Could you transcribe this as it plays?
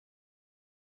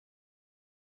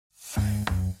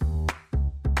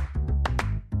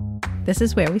This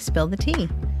is where we spill the tea.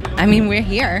 I mean, we're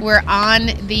here. We're on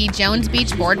the Jones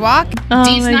Beach Boardwalk. Oh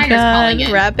Dee my Snyder's God. calling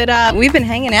it. Wrap it up. We've been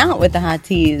hanging out with the hot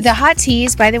teas. The hot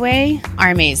teas, by the way,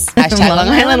 Armies. Hashtag Long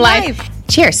Island Life.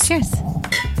 Cheers. Cheers.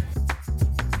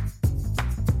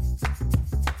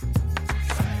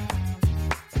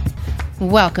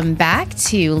 Welcome back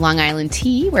to Long Island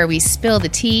Tea, where we spill the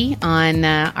tea on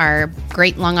our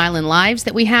great Long Island lives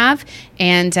that we have.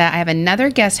 And I have another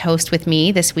guest host with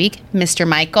me this week, Mr.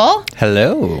 Michael.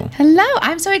 Hello. Hello.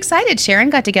 I'm so excited.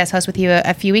 Sharon got to guest host with you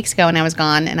a few weeks ago, and I was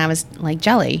gone, and I was like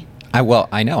jelly.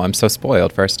 I know. I'm so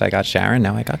spoiled. First I got Sharon,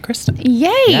 now I got Kristen. Yay!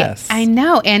 Yes. I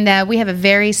know, and we have a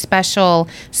very special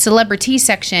celebrity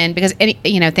section because,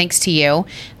 thanks to you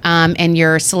and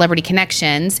your celebrity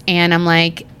connections. And I'm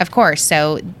like, of course.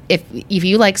 So if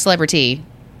you like celebrity,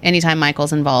 anytime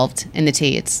Michael's involved in the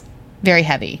tea, it's very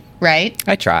heavy, right?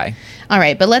 I try. All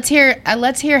right, but let's hear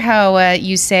how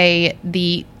you say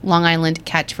the Long Island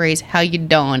catchphrase. How you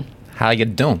doing? How you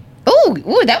doing?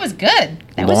 Ooh, that was good.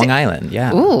 Long Island,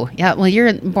 yeah. Ooh, yeah. Well,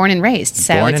 you're born and raised,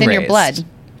 so Born it's and in your raised. blood.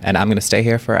 And I'm going to stay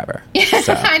here forever.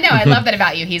 So. I know. I love that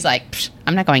about you. He's like, Psh,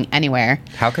 I'm not going anywhere.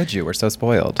 How could you? We're so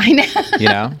spoiled. I know. You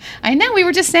know? I know. We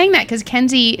were just saying that because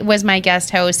Kenzie was my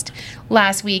guest host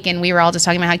last week, and we were all just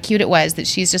talking about how cute it was that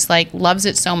she's just like loves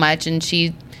it so much, and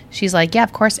she's like, yeah,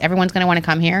 of course, everyone's going to want to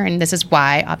come here, and this is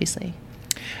why, obviously.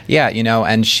 Yeah,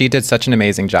 and she did such an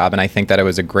amazing job, and I think that it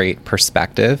was a great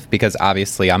perspective because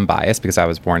obviously I'm biased because I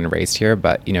was born and raised here,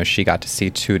 but, she got to see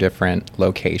two different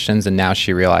locations, and now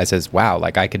she realizes, wow,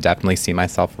 like I could definitely see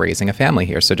myself raising a family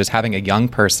here. So just having a young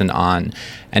person on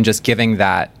and just giving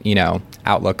that,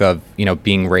 outlook of,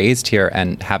 being raised here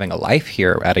and having a life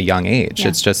here at a young age. Yeah.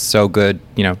 It's just so good,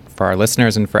 for our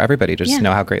listeners and for everybody to just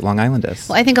know how great Long Island is.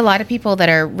 Well, I think a lot of people that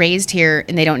are raised here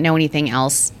and they don't know anything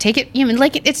else take it,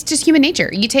 it's just human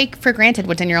nature. You take for granted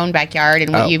what's in your own backyard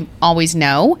and what you always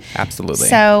know. Absolutely.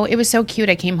 So it was so cute.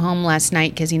 I came home last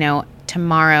night because,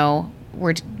 tomorrow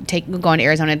we're going to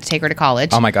Arizona to take her to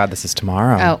college. Oh my God, this is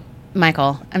tomorrow. Oh,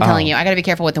 Michael, I'm telling you, I got to be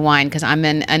careful with the wine because I'm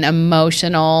in an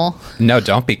emotional. No,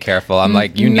 don't be careful. I'm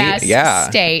like, you mess need, yeah.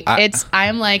 State.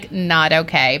 I'm like not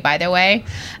okay. By the way,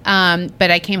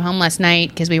 but I came home last night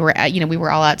because we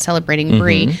were all out celebrating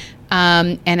Brie.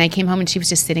 And I came home and she was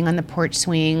just sitting on the porch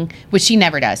swing, which she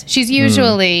never does. She's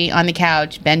usually on the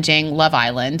couch binging Love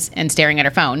Island and staring at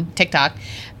her phone, TikTok.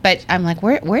 But I'm like,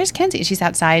 where's Kenzie? She's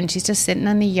outside and she's just sitting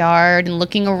in the yard and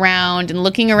looking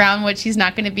around what she's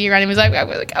not going to be around. I was like,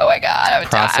 oh my God, I'm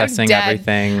processing dead.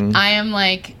 everything. I am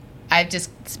like, I've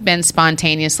just been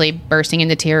spontaneously bursting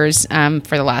into tears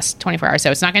for the last 24 hours.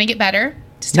 So it's not going to get better.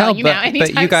 Just telling you now.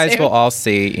 But you guys will all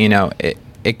see,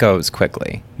 it goes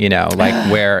quickly,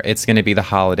 where it's going to be the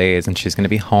holidays and she's going to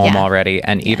be home already.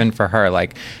 And even for her,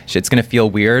 like, it's going to feel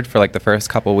weird for like the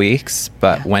first couple weeks,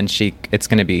 but when it's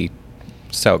going to be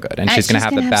so good. And she's going to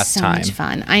have the best time. Much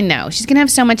fun. I know. She's going to have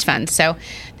so much fun. So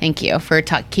thank you for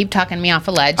keep talking me off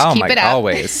a ledge. Oh, keep it up.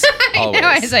 Always. I know.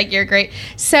 I was like, you're great.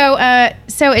 So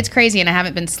it's crazy. And I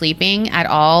haven't been sleeping at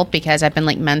all because I've been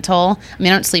like mental. I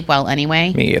mean, I don't sleep well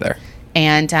anyway. Me either.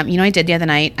 And, I did the other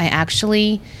night.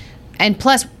 And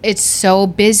plus, it's so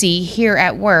busy here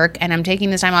at work, and I'm taking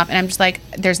this time off, and I'm just like,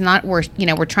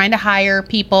 we're trying to hire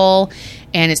people,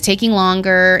 and it's taking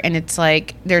longer, and it's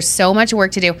like, there's so much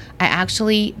work to do. I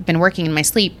actually been working in my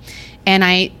sleep, and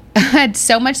I had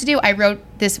so much to do. I wrote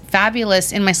this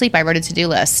fabulous, in my sleep, I wrote a to-do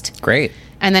list. Great.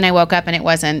 And then I woke up, and it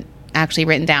wasn't actually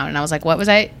written down, and I was like, what was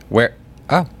I? Where?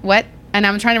 Oh. What? And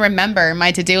I'm trying to remember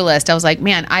my to-do list. I was like,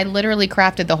 man, I literally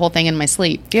crafted the whole thing in my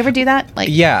sleep. Do you ever do that? Like,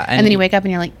 yeah. And then you wake up,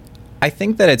 and you're like, I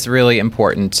think that it's really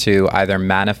important to either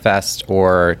manifest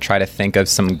or try to think of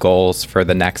some goals for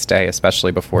the next day,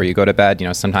 especially before you go to bed.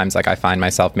 Sometimes like I find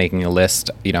myself making a list,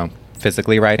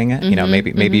 physically writing it,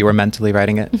 maybe you were mentally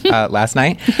writing it last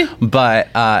night, but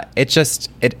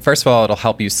first of all, it'll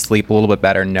help you sleep a little bit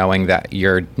better knowing that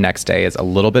your next day is a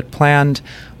little bit planned,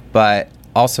 but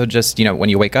also just, when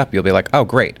you wake up, you'll be like, oh,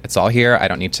 great, it's all here. I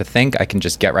don't need to think. I can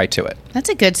just get right to it. That's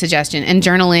a good suggestion. And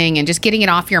journaling and just getting it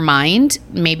off your mind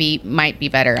might be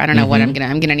better. I don't know what I'm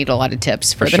going to need a lot of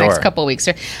tips for the next couple of weeks.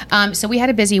 So we had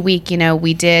a busy week.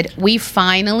 We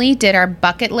finally did our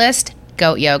bucket list,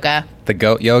 goat yoga. The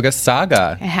goat yoga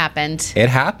saga. It happened.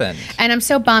 And I'm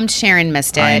so bummed Sharon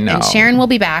missed it. I know. And Sharon will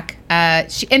be back.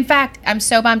 In fact, I'm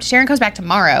so bummed. Sharon comes back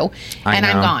tomorrow and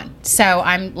I'm gone. So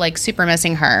I'm like super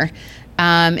missing her.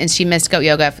 And she missed goat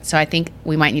yoga, so I think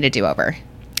we might need a do-over.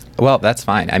 Well, that's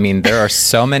fine. I mean, there are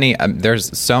so many.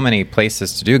 There's so many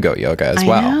places to do goat yoga as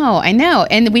well. I know.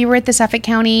 And we were at the Suffolk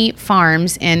County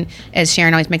Farms, and as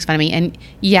Sharon always makes fun of me, and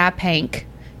Yapank.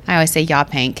 I always say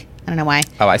Yapank. I don't know why.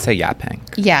 Oh, I say yapping.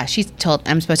 Yeah, she's told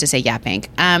I'm supposed to say yapping.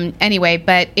 Anyway,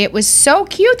 but it was so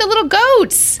cute, the little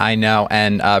goats. I know.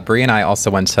 And Bree and I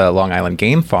also went to Long Island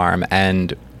Game Farm,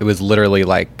 and it was literally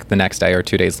like the next day or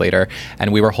 2 days later,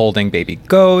 and we were holding baby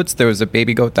goats. There was a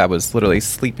baby goat that was literally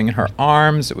sleeping in her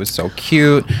arms. It was so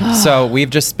cute. So we've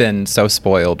just been so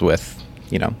spoiled with,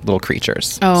 little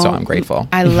creatures. Oh, so I'm grateful.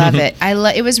 I love it.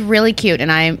 It was really cute.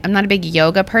 And I'm not a big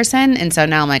yoga person. And so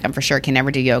now I'm for sure can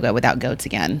never do yoga without goats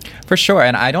again. For sure.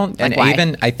 And I don't, and why?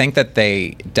 even I think that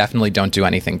they definitely don't do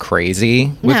anything crazy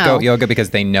with No. goat yoga, because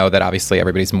they know that obviously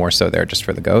everybody's more so there just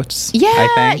for the goats. Yeah. I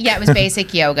think. Yeah. It was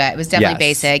basic yoga. It was definitely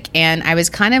Yes. basic. And I was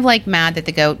kind of mad that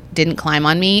the goat didn't climb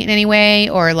on me in any way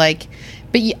or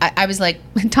but I was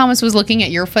Thomas was looking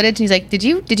at your footage and he's like, did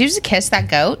you just kiss that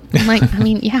goat? I'm like,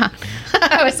 yeah.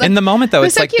 I was In the moment, though, it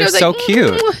it's was so like cute. I they're was so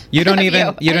like, cute. You don't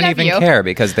even care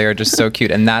because they're just so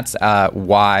cute, and that's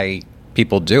why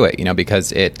people do it.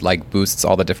 Because it boosts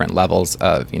all the different levels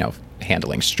of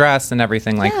handling stress and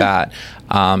everything like that.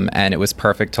 And it was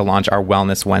perfect to launch our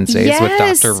Wellness Wednesdays with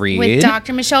Dr. Reed. With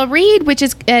Dr. Michelle Reed, which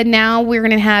is now we're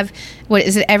going to have, what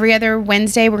is it, every other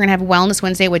Wednesday? We're going to have Wellness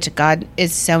Wednesday, which God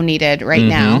is so needed right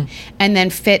now. And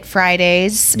then Fit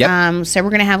Fridays. Yep. So we're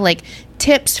going to have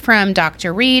tips from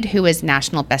Dr. Reed, who is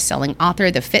national best-selling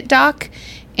author, The Fit Doc.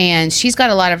 And she's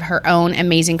got a lot of her own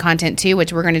amazing content too,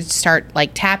 which we're going to start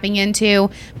tapping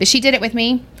into. But she did it with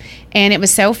me, and it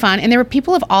was so fun. And there were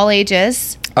people of all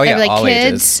ages. Oh yeah, there were, all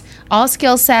kids, ages. all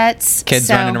skill sets, Kids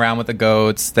running around with the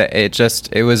goats.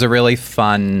 It was a really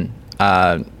fun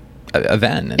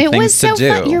event and it things was so to do.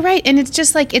 fun. You're right, and it's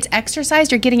just it's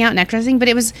exercise. You're getting out and exercising, but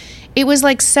it was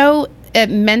so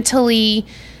mentally.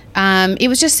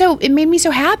 It made me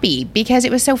so happy because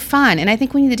it was so fun. And I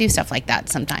think we need to do stuff like that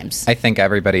sometimes. I think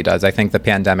everybody does. I think the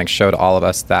pandemic showed all of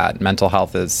us that mental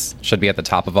health should be at the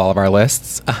top of all of our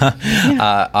lists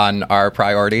on our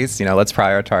priorities. Let's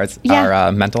prioritize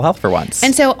our mental health for once.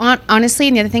 And so honestly,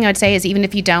 and the other thing I would say is even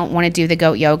if you don't want to do the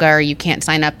goat yoga or you can't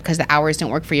sign up because the hours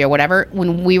don't work for you or whatever,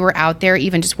 when we were out there,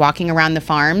 even just walking around the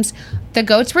farms, the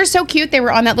goats were so cute. They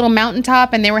were on that little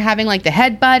mountaintop and they were having the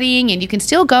head butting, and you can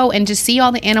still go and just see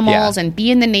all the animals and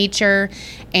be in the nature.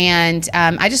 And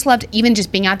I just loved even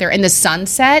just being out there in the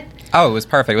sunset. Oh, it was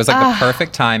perfect. It was the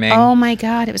perfect timing. Oh my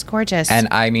God, it was gorgeous. And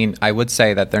I mean, I would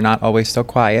say that they're not always so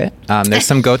quiet. There's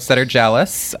some goats that are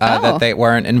jealous that they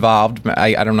weren't involved.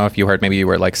 I don't know if you heard, maybe you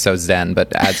were so zen,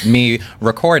 but as me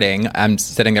recording, I'm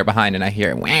sitting there behind and I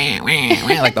hear wah,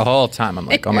 wah, wah, the whole time. I'm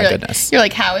like, oh my goodness. You're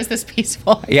like, how is this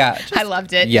peaceful? Yeah. I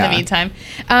loved it in the meantime.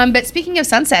 But speaking of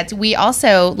sunsets, we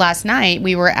also, last night,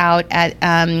 we were out at,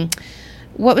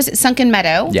 what was it, Sunken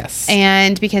Meadow? Yes.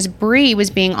 And because Bree was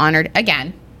being honored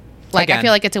again. Again. I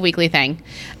feel like it's a weekly thing.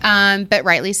 But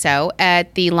rightly so,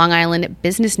 at the Long Island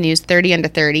Business News 30 Under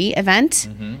 30 event.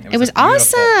 Mm-hmm. It was a beautiful,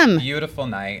 awesome. Beautiful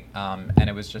night. And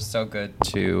it was just so good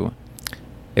to...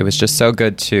 It was just so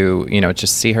good to,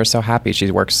 just see her so happy.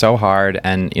 She's worked so hard,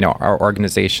 and, our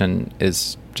organization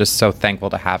is just so thankful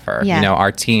to have her. Yeah.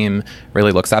 Our team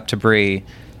really looks up to Bree,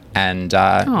 and,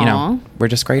 we're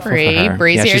just grateful for her.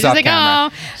 Bree's here. She's off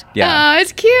camera. Oh,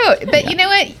 it's cute. But you know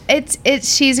what?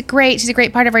 She's great. She's a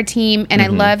great part of our team, and I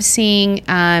love seeing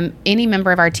any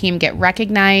member of our team get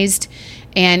recognized.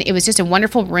 And it was just a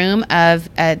wonderful room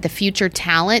of the future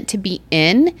talent to be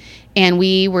in. And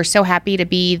we were so happy to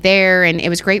be there. And it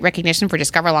was great recognition for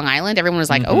Discover Long Island. Everyone was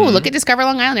like, oh, look at Discover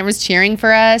Long Island. Everyone's cheering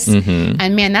for us.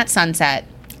 And man, that sunset.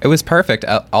 It was perfect,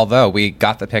 although we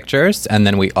got the pictures and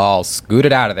then we all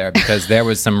scooted out of there because there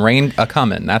was some rain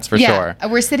a-coming, that's for sure.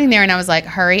 We're sitting there and I was like,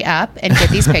 hurry up and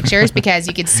get these pictures because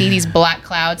you could see these black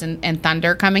clouds and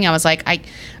thunder coming. I was like,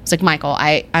 Michael,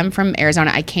 I'm from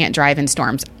Arizona. I can't drive in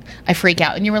storms. I freak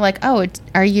out. And you were like, oh,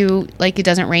 are you, it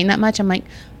doesn't rain that much? I'm like,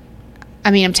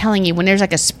 I'm telling you, when there's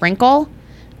a sprinkle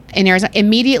in Arizona,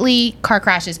 immediately car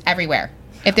crashes everywhere.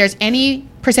 If there's any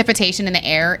precipitation in the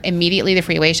air, immediately the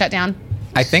freeway shut down.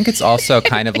 I think it's also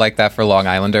kind of like that for Long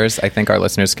Islanders. I think our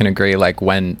listeners can agree,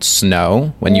 when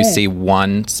you see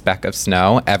one speck of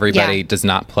snow, everybody does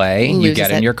not play. Loses you get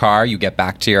in it. your car, you get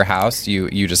back to your house,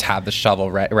 you just have the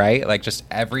shovel, right? Just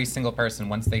every single person,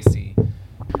 once they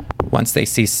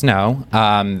see snow,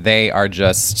 they are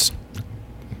just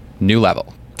new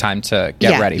level. Time to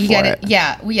get ready for it.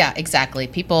 Yeah, exactly.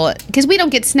 People, because we don't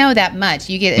get snow that much.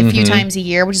 You get it a few times a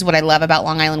year, which is what I love about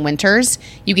Long Island winters.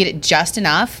 You get it just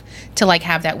enough to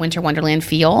have that winter wonderland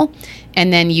feel,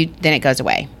 and then it goes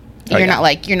away. We're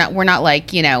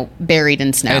not buried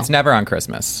in snow. And it's never on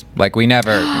Christmas. We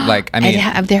never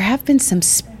there have been some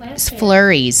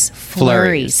flurries.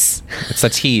 It's a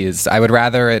tease. I would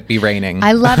rather it be raining.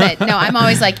 I love it. No, I'm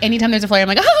always anytime there's a flurry, I'm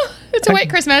like, oh, it's a white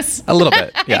Christmas. A little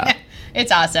bit, yeah.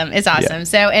 It's awesome. It's awesome. Yeah.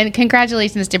 So, and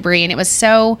congratulations to Bree. And it was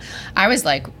so, I was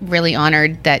like really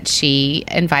honored that she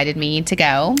invited me to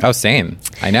go. Oh, same.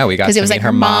 I know. We got Because to it was meet like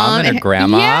her mom and her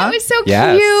grandma. Yeah, it was so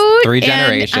Yes. cute. 3 And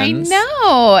generations. I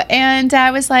know. And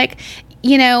I was like,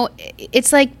 you know,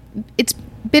 it's like, it's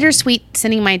bittersweet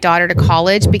sending my daughter to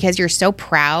college because you're so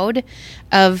proud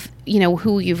of, you know,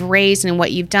 who you've raised and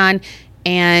what you've done.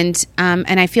 And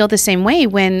I feel the same way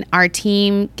when our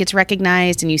team gets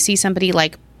recognized and you see somebody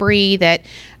like Bree, that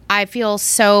I feel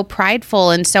so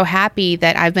prideful and so happy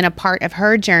that I've been a part of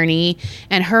her journey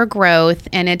and her growth.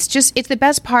 And it's the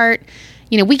best part.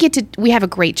 You know, we have a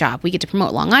great job. We get to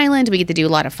promote Long Island. We get to do a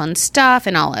lot of fun stuff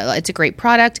and all. It's a great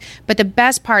product. But the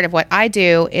best part of what I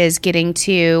do is getting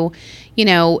to, you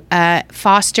know,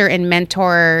 foster and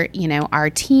mentor, you know, our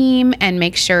team and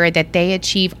make sure that they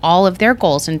achieve all of their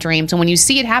goals and dreams. And when you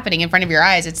see it happening in front of your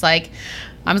eyes, it's like,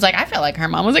 I was like, I felt like her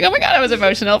mom was like, oh my God, I was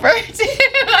emotional for her too.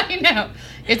 I know.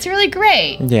 It's really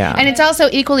great. Yeah. And it's also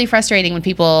equally frustrating when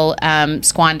people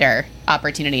squander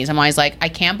opportunities. I'm always like, I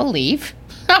can't believe.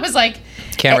 I was like,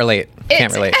 Can't relate.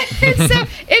 Can't relate.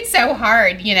 It's so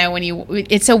hard, you know,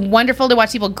 it's so wonderful to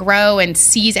watch people grow and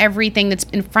seize everything that's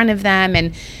in front of them,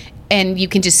 and you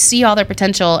can just see all their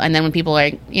potential. And then when people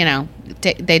are, you know,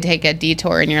 they take a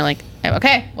detour and you're like, oh,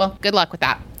 okay, well, good luck with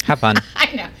that. Have fun.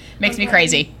 I know. Makes me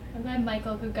crazy. I'm glad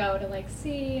Michael could go to like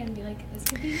see and be like, this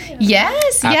could be you.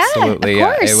 Yes, Absolutely.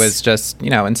 yeah, of course. It was just,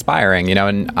 you know, inspiring, you know,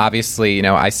 and obviously, you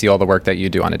know, I see all the work that you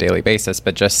do on a daily basis,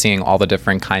 but just seeing all the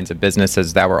different kinds of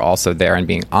businesses that were also there and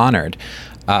being honored.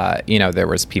 You know, there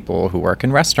was people who work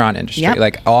in restaurant industry, Yep.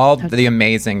 like all the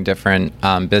amazing different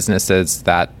businesses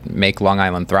that make Long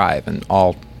Island thrive, and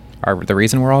all are the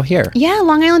reason we're all here. Yeah,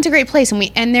 Long Island's a great place,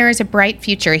 and there is a bright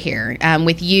future here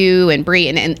with you and Bree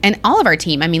and all of our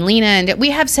team. I mean, Lena, and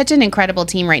we have such an incredible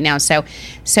team right now. So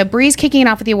Bree's kicking it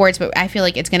off with the awards, but I feel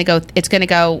like it's gonna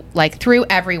go like through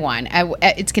everyone.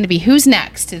 It's gonna be who's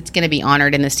next. It's gonna be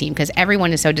honored in this team because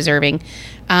everyone is so deserving.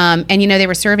 And you know, they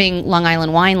were serving Long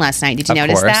Island wine last night. Did you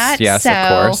notice that? Yes, so,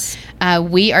 of course.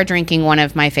 We are drinking one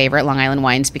of my favorite Long Island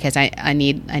wines because I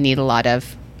need a lot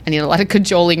of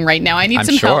cajoling right now. I need I'm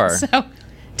some sure. help. So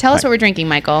tell us what we're drinking,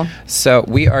 Michael. So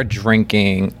we are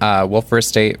drinking Wolfer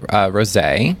Estate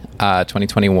Rosé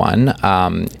 2021.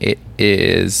 It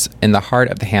is in the heart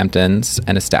of the Hamptons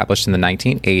and established in the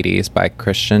 1980s by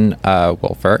Christian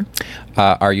Wolfer.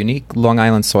 Our unique Long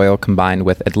Island soil combined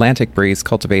with Atlantic breeze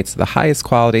cultivates the highest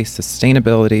quality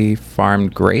sustainably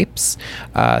farmed grapes.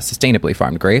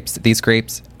 These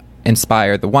grapes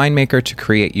inspire the winemaker to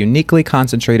create uniquely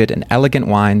concentrated and elegant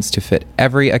wines to fit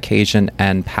every occasion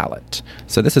and palate.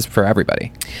 So this is for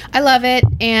everybody. I love it.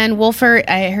 And Wolfer,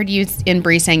 I heard you and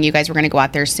Bree saying you guys were going to go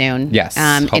out there soon. Yes,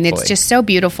 and it's hopefully. just so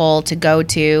beautiful to go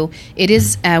to. It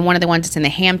is one of the ones that's in the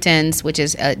Hamptons, which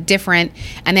is different.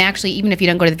 And they actually, even if you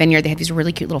don't go to the vineyard, they have these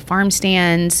really cute little farm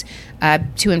stands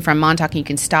to and from Montauk, and you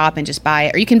can stop and just buy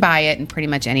it, or you can buy it in pretty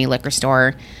much any liquor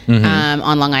store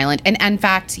on Long Island. And in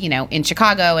fact, you know, in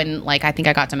Chicago, and like I think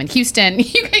I got some in Houston.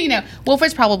 You know,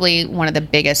 Wolfer's probably one of the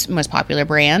biggest, most popular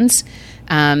brands.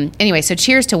 Anyway, so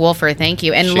cheers to Wolfer. Thank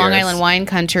you. And Cheers. Long Island Wine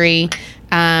Country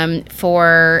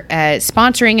for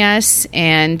sponsoring us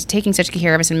and taking such good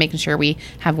care of us and making sure we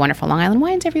have wonderful Long Island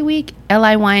wines every week.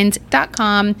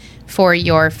 liwines.com for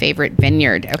your favorite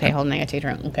vineyard. Okay, hold on. I got to take it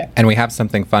around. Okay. And we have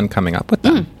something fun coming up with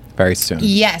them very soon.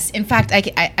 Yes. In fact,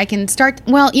 I can start.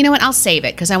 Well, you know what? I'll save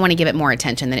it because I want to give it more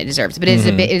attention than it deserves. But it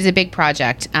is a big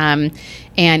project, and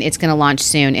it's going to launch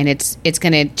soon, and it's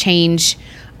going to change.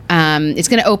 It's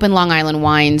going to open Long Island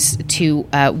wines to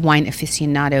wine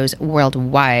aficionados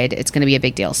worldwide. It's going to be a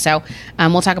big deal. So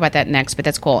we'll talk about that next, but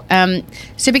that's cool.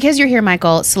 So because you're here,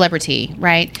 Michael, celebrity,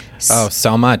 right? Oh,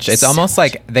 so much. It's almost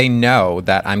like they know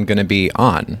that I'm going to be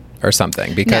on or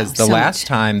something, because No, the so last much.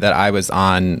 time that I was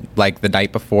on, like the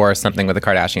night before, something with the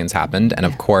Kardashians happened, and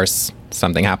of course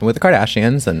something happened with the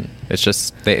Kardashians, and it's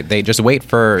just they just wait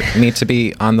for me to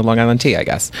be on the Long Island Tea, I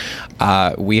guess.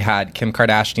 We had Kim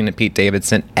Kardashian and Pete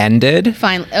Davidson ended.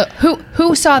 Fine.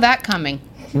 Who saw that coming?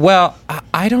 Well,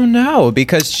 I don't know,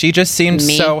 because she just seemed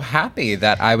Me? so happy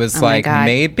that I was Oh my like, God.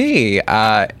 maybe,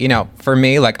 you know, for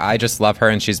me, like, I just love her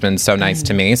and she's been so nice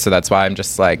to me. So that's why I'm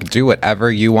just like, do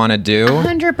whatever you want to do.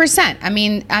 100%. I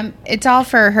mean, it's all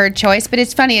for her choice, but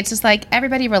it's funny. It's just like,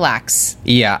 everybody relax.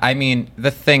 Yeah. I mean,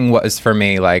 the thing was for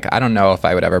me, like, I don't know if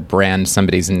I would ever brand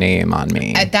somebody's name on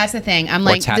me. That's the thing. I'm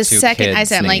like, the tattoo second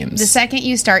kids' I'm like, names. the second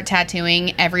you start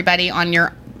tattooing everybody on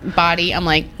your body, I'm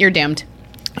like, you're doomed.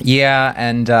 Yeah,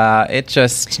 and it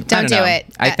just Don't do know. it.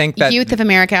 I think that youth of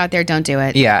America out there, don't do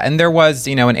it. Yeah, and there was,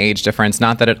 an age difference.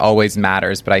 Not that it always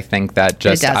matters, but I think that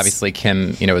just does. obviously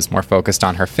Kim, is more focused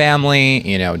on her family,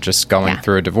 just going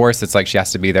through a divorce. It's like she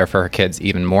has to be there for her kids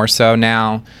even more so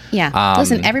now. Yeah.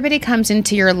 Listen, everybody comes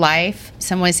into your life.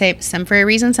 Some would say some for a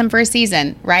reason, some for a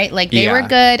season, right? Like they were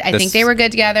good. I think they were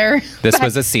good together. This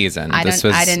was a season. I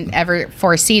didn't ever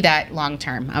foresee that long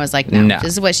term. I was like, no,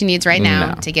 this is what she needs right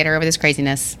now to get her over this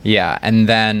craziness. Yeah, and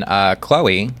then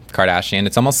Khloe Kardashian.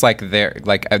 It's almost like there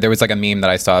was like a meme that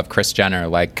I saw of Kris Jenner,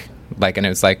 like, and it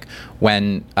was like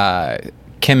when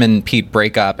Kim and Pete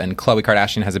break up, and Khloe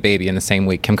Kardashian has a baby in the same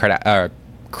week.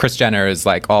 Kris Jenner is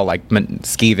like all like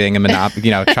skeeving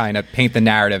and trying to paint the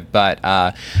narrative. But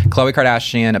Khloe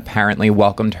Kardashian apparently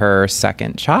welcomed her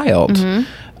second child.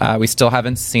 Mm-hmm. We still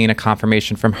haven't seen a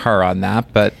confirmation from her on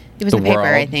that, but it was in the paper,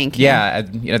 I think. Yeah,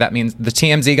 that means the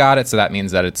TMZ got it, so that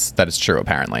means that it's true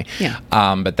apparently. Yeah.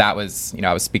 But that was,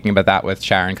 I was speaking about that with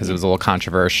Sharon because it was a little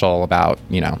controversial about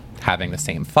having the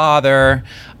same father,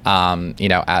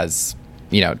 as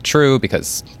true,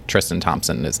 because Tristan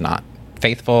Thompson is not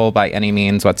faithful by any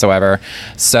means whatsoever.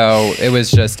 So it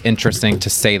was just interesting to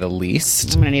say the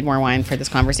least. I'm gonna need more wine for this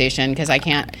conversation because I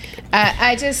can't.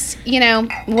 I just,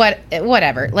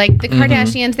 whatever. Like the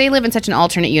Kardashians, they live in such an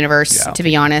alternate universe. To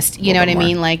be honest, you know what I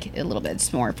mean. Like a little bit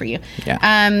more for you.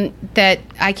 Yeah. That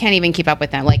I can't even keep up with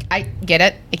them. Like I get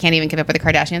it. I can't even keep up with the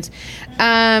Kardashians.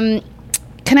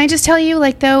 Can I just tell you,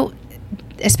 like though,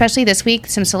 especially this week,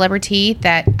 some celebrity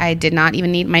that I did not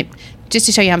even need just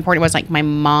to show you how important it was, like my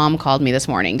mom called me this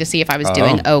morning to see if I was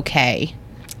doing okay.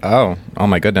 Oh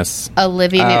my goodness.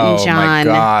 Olivia Newton-John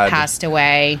passed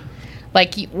away.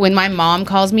 Like when my mom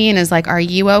calls me and is like, "Are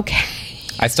you okay?"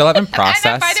 I still haven't processed.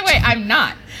 And by the way, I'm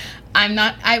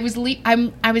not. I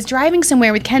was driving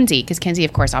somewhere with Kenzie because Kenzie,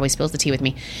 of course, always spills the tea with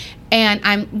me, and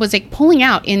I was like pulling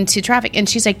out into traffic, and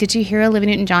she's like, "Did you hear Olivia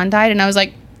Newton-John died?" And I was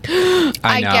like,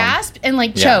 I gasped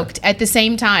and choked at the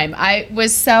same time. I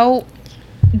was so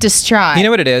distraught. You know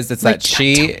what it is? It's that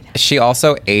she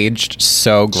also aged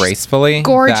so gracefully.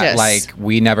 Gorgeous. That, like,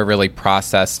 we never really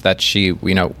processed that she,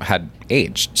 had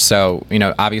aged. So,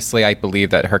 obviously I believe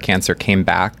that her cancer came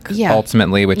back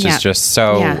ultimately, which is just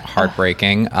so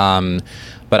heartbreaking.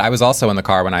 But I was also in the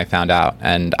car when I found out,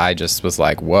 and I just was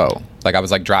like, whoa. Like, I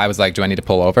was like, do I need to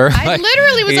pull over? I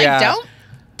literally was like,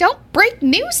 don't break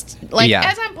news. Like,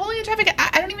 as I'm pulling in traffic,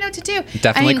 I don't even know what to do.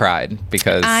 Definitely cried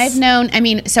because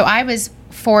so I was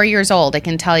 4 years old. I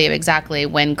can tell you exactly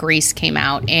when Grease came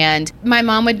out, and my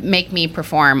mom would make me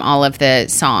perform all of the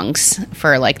songs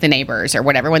for like the neighbors or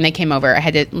whatever. When they came over, I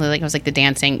had to, like, it was like the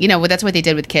dancing. That's what they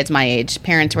did with kids my age.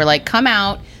 Parents were like, come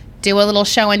out, do a little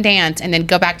show and dance, and then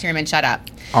go back to your room and shut up.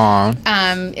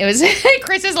 Aww. It was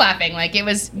Chris is laughing like it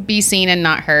was be seen and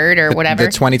not heard or whatever.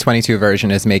 The 2022 version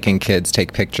is making kids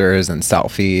take pictures and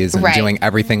selfies and doing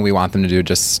everything we want them to do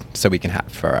just so we can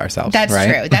have for ourselves. That's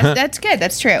true. That's good.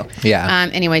 That's true. Yeah.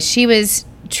 Anyway, she was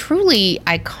truly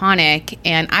iconic,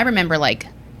 and I remember like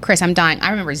Chris, I'm dying. I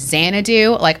remember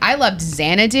Xanadu. Like I loved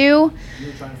Xanadu. You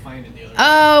were trying to find it the other day.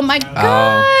 Oh my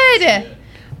god.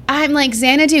 I'm like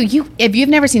Xanadu. If you've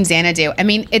never seen Xanadu, I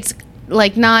mean, it's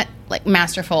like not like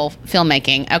masterful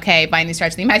filmmaking, okay, by any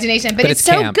stretch of the imagination, but it's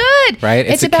so camp, good, right?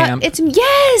 It's about camp. it's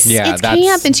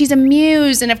camp, and she's a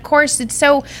muse, and of course it's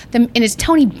and it's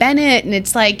Tony Bennett, and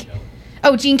it's like,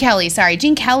 Gene Kelly.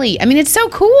 I mean, it's so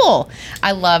cool.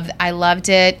 I loved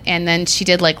it, and then she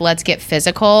did like Let's Get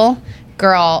Physical.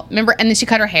 Girl, remember? And then she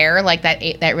cut her hair like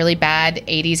that really bad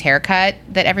 80s haircut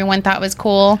that everyone thought was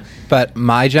cool. But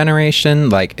my generation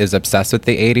like is obsessed with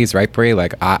the 80s, right, Brie?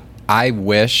 Like I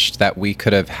wish that we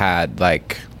could have had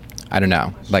like, I don't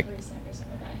know, like,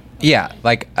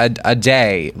 like a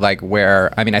day like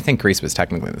where, I mean, I think Grease was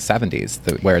technically in the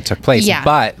 70s where it took place,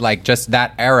 but like just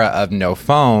that era of no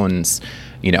phones,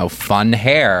 fun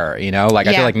hair, like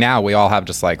I feel like now we all have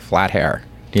just like flat hair,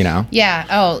 Yeah.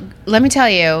 Oh, let me tell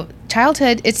you,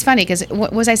 childhood, it's funny because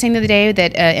what was I saying the other day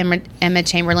that Emma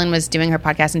Chamberlain was doing her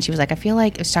podcast, and she was like,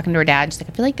 I was talking to her dad, she's like,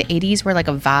 I feel like the 80s were like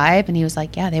a vibe, and he was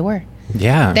like, yeah, they were.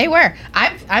 Yeah. They were.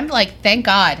 I'm like, thank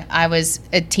God I was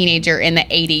a teenager in the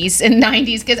 80s and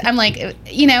 90s, because I'm like,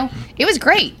 it was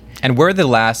great. And we're the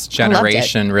last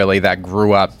generation really that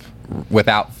grew up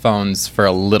without phones for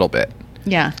a little bit.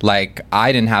 Yeah. Like,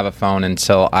 I didn't have a phone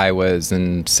until I was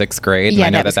in 6th grade. Yeah,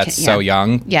 and I know that's so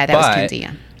young. Yeah, that was Kenzie,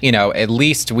 yeah. At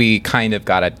least we kind of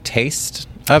got a taste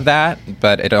of that,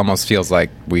 but it almost feels like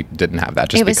we didn't have that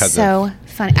just because of... It was so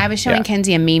funny. I was showing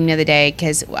Kenzie a meme the other day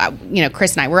because,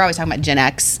 Chris and I, we're always talking about Gen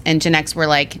X, and Gen X,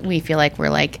 we feel like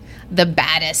we're like the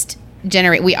baddest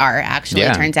generation. We are, actually,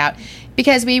 it turns out,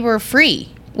 because we were free.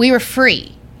 We were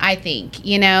free. I think,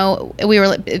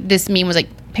 this meme was like,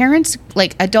 parents,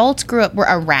 like adults were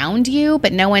around you,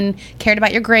 but no one cared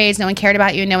about your grades. No one cared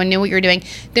about you. No one knew what you were doing.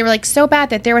 They were like so bad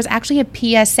that there was actually a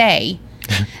PSA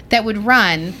that would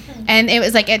run. And it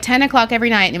was like at 10 o'clock every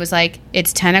night. And it was like,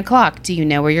 it's 10 o'clock. Do you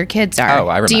know where your kids are? Oh,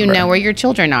 I remember. Do you know where your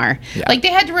children are? Yeah. Like they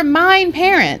had to remind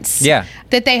parents that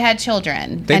they had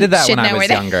children. They did that when I was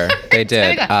younger. They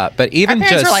did. But even our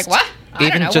parents just, were like, what? I don't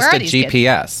even know. just Where a are these kids?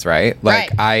 GPS, right?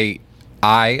 Like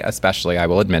I especially, I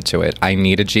will admit to it, I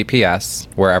need a GPS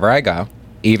wherever I go.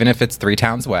 Even if it's 3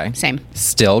 towns away. Same.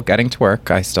 Still getting to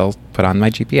work. I still put on my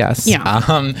GPS.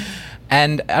 Yeah.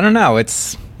 And I don't know.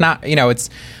 It's not,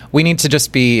 we need to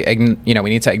just be, we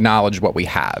need to acknowledge what we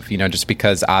have, just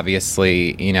because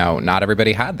obviously, not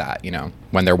everybody had that,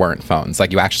 when there weren't phones.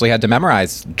 Like you actually had to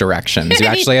memorize directions. You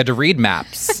actually had to read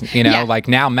maps, like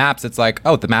now maps, it's like,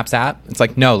 oh, the Maps app. It's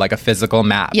like, no, like a physical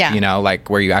map, like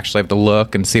where you actually have to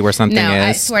look and see where something is.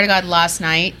 I swear to God, last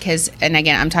night, and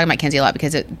again, I'm talking about Kenzie a lot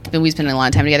because we spent a lot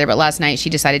of time together, but last night she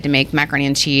decided to make macaroni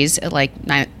and cheese at like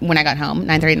 9, when I got home,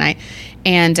 9:30 at night.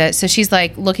 And so she's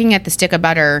like looking at the stick of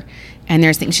butter and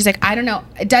there's things. She's like, I don't know.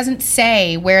 It doesn't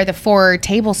say where the 4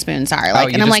 tablespoons are.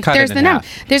 Like, and I'm like, there's the number.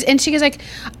 And she goes like,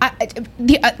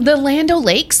 the Land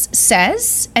O'Lakes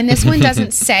says, and this one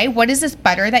doesn't say. What is this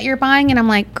butter that you're buying? And I'm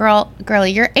like, girlie,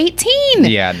 you're 18.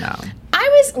 Yeah, no. I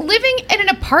was living in an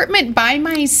apartment by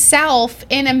myself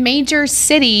in a major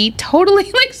city,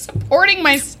 totally like supporting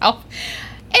myself.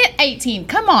 At 18,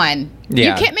 come on.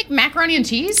 Yeah. You can't make macaroni and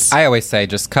cheese? I always say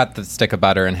just cut the stick of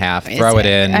butter in half, throw it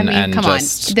in, and come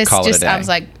just on. This call it a day.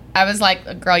 I was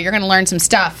like, girl, you're going to learn some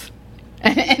stuff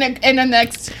in the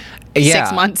next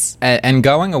 6 months. And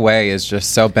going away is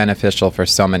just so beneficial for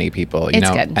so many people, It's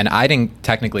good. And I didn't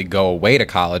technically go away to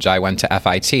college. I went to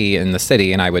FIT in the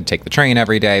city and I would take the train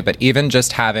every day. But even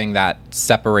just having that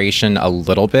separation a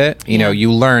little bit,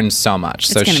 you learn so much.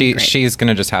 So she's going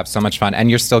to just have so much fun. And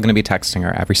you're still going to be texting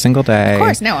her every single day. Of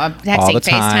course. No, I'm texting,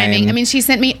 FaceTiming. I mean, she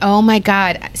sent me, oh my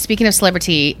God. Speaking of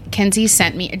celebrity, Kenzie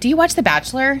sent me, do you watch The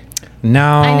Bachelor?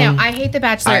 No. I know. I hate The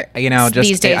Bachelor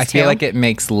these days, I feel like it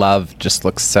makes love just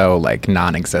look so like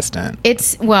non-existent.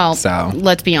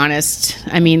 Let's be honest.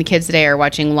 I mean, kids today are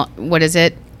watching, what is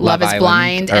it? Love is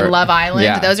Blind and Love Island.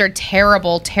 Yeah. Those are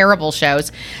terrible, terrible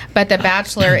shows. But The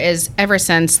Bachelor is, ever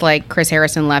since like Chris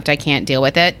Harrison left, I can't deal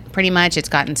with it. Pretty much, it's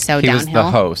gotten so downhill. He was the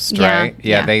host, right?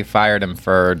 Yeah, they fired him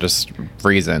for just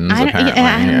reasons,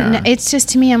 apparently. It's just,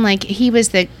 to me, I'm like, he was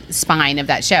the spine of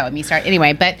that show.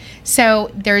 Anyway, but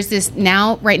so there's this,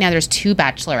 right now there's 2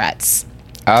 bachelorettes.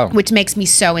 Oh. Which makes me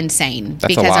so insane. That's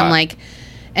because a lot. I'm like,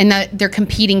 and they're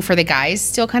competing for the guys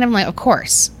still, kind of like, of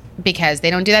course. Because they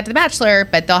don't do that to The Bachelor,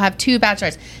 but they'll have 2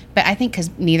 bachelorettes. But I think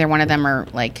because neither one of them are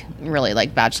like really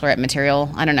like bachelorette material.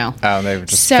 I don't know. Oh, they were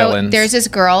just so fill-ins. There's this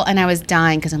girl, and I was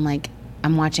dying because I'm like,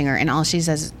 I'm watching her, and all she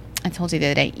says, I told you the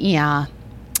other day, yeah.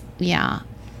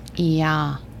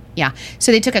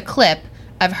 So they took a clip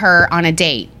of her on a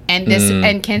date, and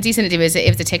and Kenzie sent it to me. It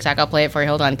was a TikTok. I'll play it for you.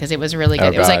 Hold on, because it was really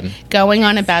good. Oh, it was like going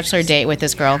on a bachelor date with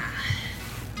this girl.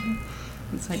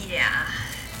 It's like,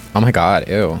 Oh my God!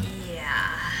 Ew.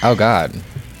 Oh God.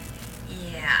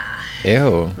 Yeah.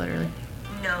 Ew. literally.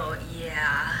 No,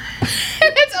 yeah.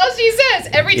 That's all she says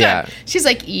every time. Yeah. She's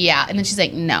like, yeah. And then she's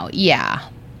like, no, yeah.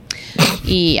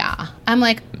 Yeah. I'm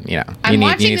like, I'm you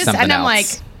watching need this something and I'm like,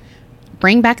 else.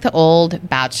 bring back the old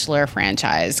Bachelor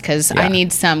franchise because I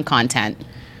need some content.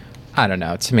 I don't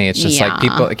know. To me, it's just like Yeah.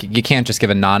 people, like, you can't just give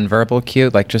a nonverbal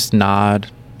cue, like just nod.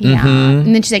 Yeah. Mhm.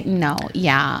 And then she's like, no,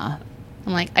 yeah.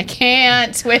 I'm like, I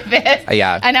can't with it.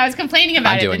 Yeah. And I was complaining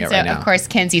about I'm it. doing And it so, right now. of course,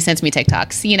 Kenzie sends me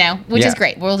TikToks, which is Yeah.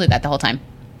 great. We'll do that the whole time.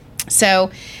 So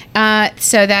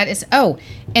that is,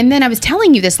 and then I was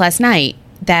telling you this last night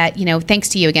that, thanks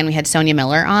to you again, we had Sonia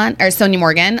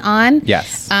Morgan on.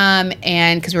 Yes.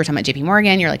 And because we were talking about JP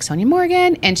Morgan, you're like, Sonia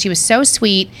Morgan. And she was so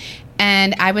sweet.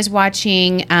 And I was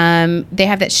watching, they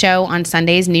have that show on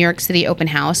Sundays, New York City Open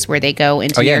House, where they go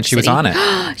into New York and she City. was on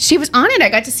it. She was on it. I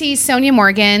got to see Sonia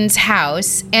Morgan's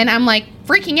house. And I'm like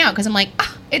freaking out because I'm like,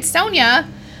 it's Sonia.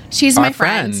 She's Our my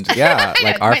friend. Yeah, I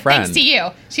like know, our but friend. Thanks to you.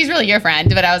 She's really your friend.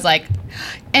 But I was like,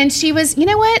 and she was, you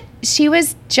know what? She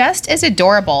was just as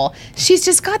adorable. She's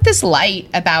just got this light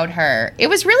about her. It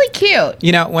was really cute.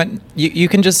 When you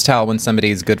can just tell when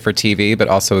somebody's good for TV, but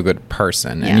also a good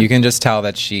person. Yeah. And you can just tell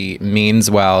that she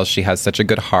means well. She has such a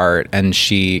good heart, and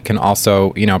she can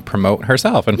also, promote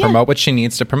herself and promote what she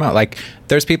needs to promote. Like,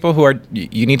 there's people who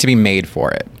you need to be made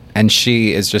for it. And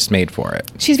she is just made for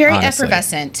it. She's very honestly.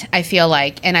 effervescent, I feel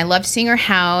like. And I loved seeing her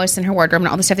house and her wardrobe and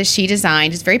all the stuff that she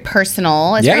designed. It's very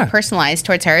personal. It's very personalized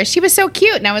towards her. She was so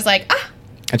cute. And I was like,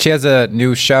 And she has a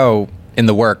new show in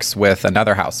the works with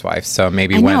another housewife. So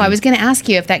maybe I know. I was going to ask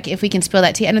you if we can spill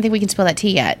that tea. I don't think we can spill that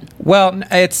tea yet. Well,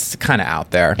 it's kind of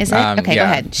out there. Is it? Okay, go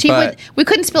ahead. We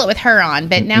couldn't spill it with her on,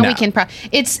 but now we can.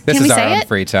 This can is we our say own it?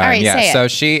 free time. All right, yeah. say it. So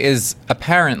she is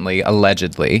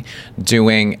allegedly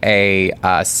doing a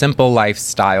simple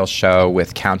lifestyle show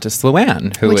with Countess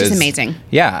Luann, which is amazing.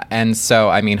 Yeah, and so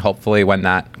I mean, hopefully when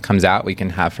that comes out, we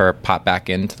can have her pop back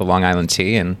into the Long Island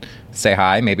Tea and say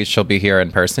hi. Maybe she'll be here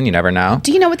in person. You never know.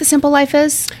 Do you know what The Simple Life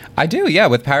is? I do, yeah,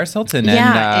 with Paris Hilton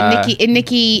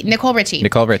and Nicole Richie.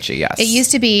 Nicole Richie, yes. It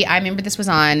used to be, I remember this was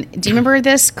on, do you remember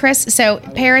this, Chris? So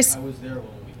Paris. I was there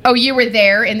when you were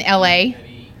there in LA?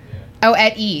 Oh,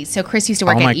 at E. So Chris used to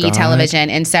work at E Television.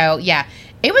 And so, yeah,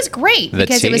 it was great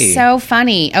because it was so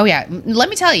funny. Oh, yeah. Let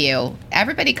me tell you,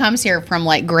 everybody comes here from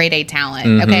like grade A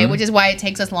talent, okay? Which is why it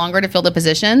takes us longer to fill the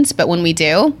positions. But when we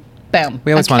do, boom.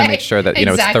 We always want to make sure that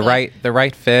it's the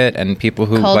right fit and people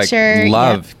who culture,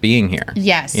 love being here.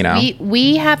 Yes,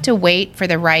 we have to wait for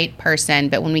the right person,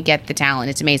 but when we get the talent,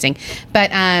 it's amazing.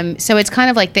 But so it's kind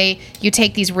of like you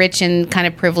take these rich and kind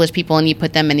of privileged people and you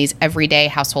put them in these everyday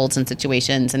households and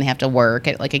situations, and they have to work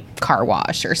at like a car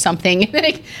wash or something.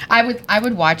 I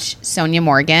would watch Sonia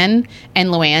Morgan and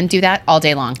Luann do that all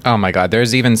day long. Oh my God,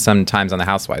 there's even some times on The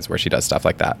Housewives where she does stuff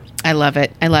like that. I love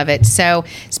it. So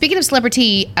speaking of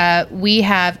celebrity. We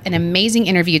have an amazing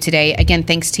interview today. Again,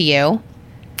 thanks to you.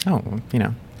 Oh,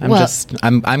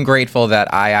 I'm grateful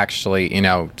that I actually,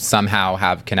 somehow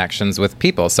have connections with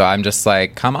people. So I'm just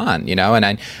like, come on,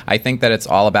 and I think that it's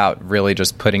all about really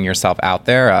just putting yourself out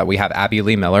there. We have Abby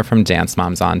Lee Miller from Dance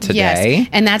Moms on today. Yes,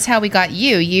 and that's how we got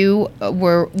you. You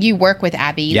work with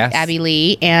Abby, yes. Abby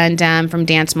Lee, and from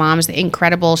Dance Moms, the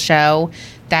incredible show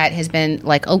that has been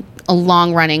like a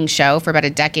long-running show for about a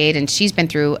decade, and she's been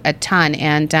through a ton.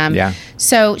 And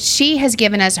so she has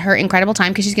given us her incredible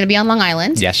time because she's going to be on Long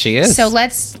Island. Yes, she is. So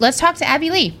let's talk to Abby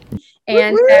Lee.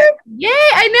 And yay,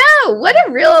 I know. What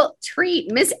a real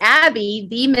treat. Miss Abby,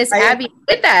 the Miss Abby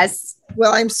with us.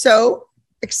 Well, I'm so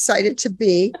excited to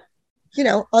be,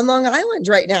 on Long Island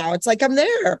right now. It's like I'm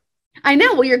there. I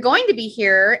know. Well, you're going to be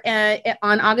here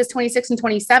on August 26th and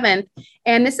 27th.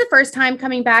 And this is the first time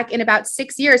coming back in about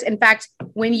 6 years. In fact,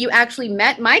 when you actually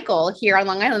met Michael here on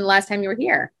Long Island the last time you were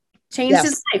here, changed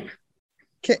his life.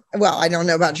 Well, I don't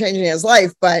know about changing his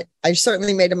life, but I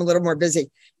certainly made him a little more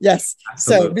busy. Yes.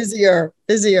 Absolutely. So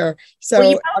busier. So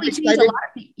well, you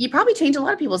probably change a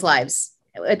lot of people's lives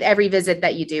with every visit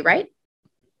that you do, right?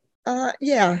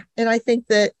 Yeah. And I think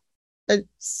that a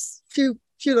few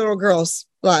little girls'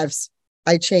 lives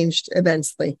I changed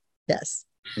immensely. Yes.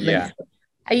 Yeah.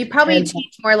 You probably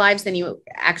changed more lives than you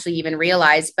actually even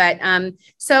realize. But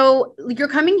so you're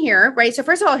coming here, right? So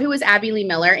first of all, who is Abby Lee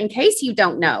Miller? In case you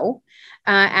don't know,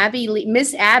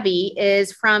 Miss Abby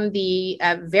is from the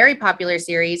very popular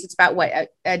series. It's about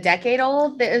a decade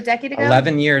old, a decade ago?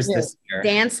 11 years this year.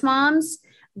 Dance Moms.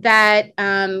 That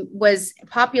was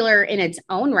popular in its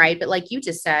own right, but like you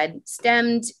just said,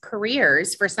 stemmed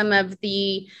careers for some of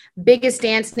the biggest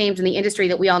dance names in the industry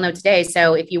that we all know today.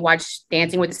 So if you watch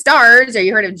Dancing with the Stars or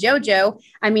you heard of JoJo,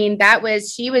 I mean,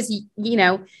 she was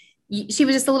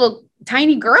just a little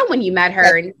tiny girl when you met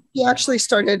her. And she actually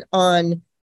started on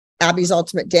Abby's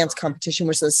Ultimate Dance Competition,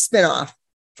 which was a spinoff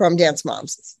from Dance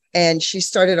Moms. And she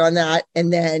started on that.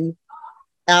 And then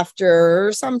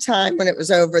after some time when it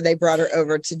was over, they brought her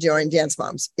over to join Dance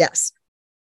Moms. Yes.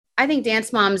 I think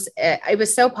Dance Moms, it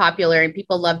was so popular and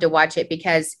people love to watch it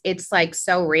because it's like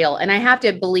so real. And I have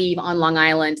to believe on Long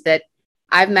Island that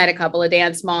I've met a couple of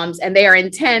Dance Moms and they are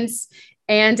intense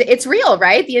and it's real,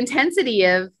 right? The intensity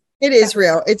of it is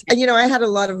real. It's, I had a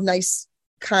lot of nice,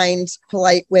 kind,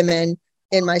 polite women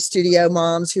in my studio,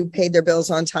 moms who paid their bills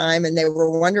on time and they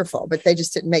were wonderful, but they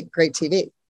just didn't make great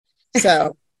TV.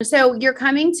 So you're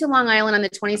coming to Long Island on the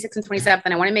 26th and 27th,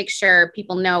 and I want to make sure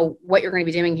people know what you're going to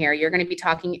be doing here. You're going to be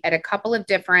talking at a couple of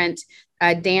different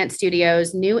dance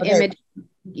studios, New Image. Do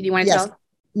you want to tell?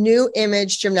 New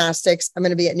Image Gymnastics. I'm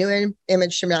going to be at New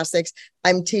Image Gymnastics.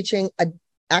 I'm teaching an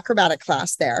acrobatic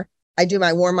class there. I do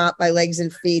my warm up, my legs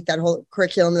and feet, that whole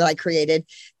curriculum that I created.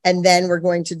 And then we're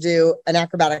going to do an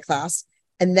acrobatic class.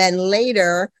 And then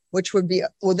later, which would be,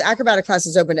 the acrobatic class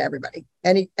is open to everybody.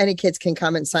 Any kids can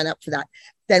come and sign up for that.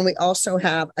 Then we also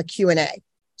have a Q&A.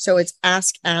 So it's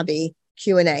Ask Abby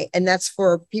Q&A. And that's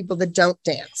for people that don't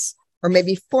dance or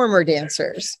maybe former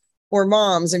dancers or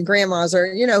moms and grandmas or,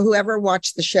 whoever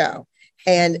watched the show.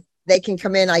 And they can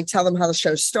come in. I tell them how the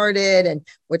show started and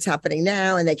what's happening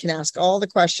now. And they can ask all the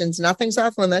questions. Nothing's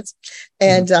off limits.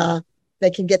 And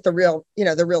they can get the real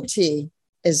tea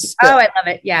is. Oh, I love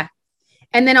it. Yeah.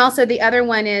 And then also the other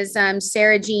one is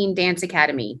Sarah Jean Dance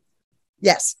Academy.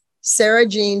 Yes. Sarah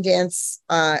Jean Dance,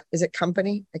 is it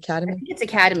Company? Academy? I think it's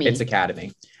Academy. It's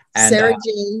Academy. And Sarah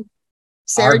Jean.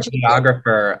 our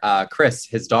videographer, Chris,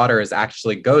 his daughter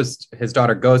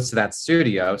goes to that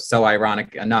studio. So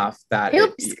ironic enough that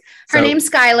her name's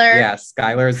Skylar. Yeah,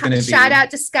 Skylar is going to be. Shout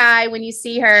out to Sky when you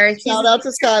see her. Shout out to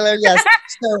Skylar. Yes.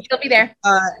 So she'll be there.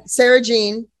 Sarah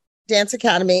Jean Dance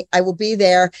Academy. I will be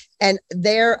there. And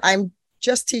there I'm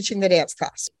just teaching the dance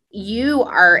class. You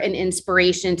are an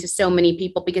inspiration to so many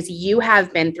people because you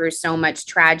have been through so much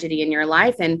tragedy in your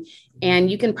life, and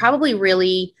you can probably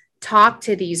really talk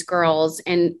to these girls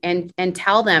and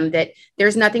tell them that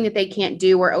there's nothing that they can't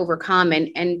do or overcome.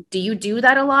 And do you do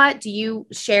that a lot? Do you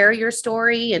share your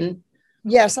story? And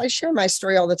yes, I share my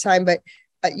story all the time, but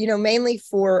mainly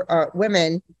for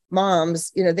women,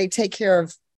 moms, they take care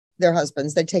of their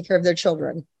husbands, they take care of their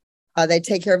children, they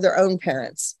take care of their own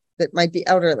parents that might be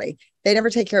elderly. They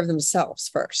never take care of themselves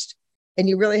first. And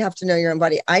you really have to know your own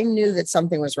body. I knew that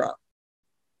something was wrong.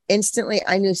 Instantly,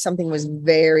 I knew something was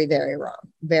very, very wrong,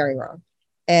 very wrong.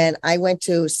 And I went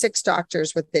to 6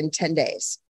 doctors within 10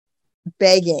 days,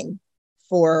 begging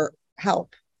for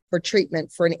help, for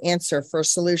treatment, for an answer, for a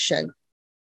solution.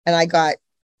 And I got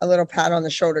a little pat on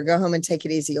the shoulder, go home and take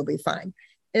it easy, you'll be fine.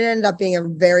 It ended up being a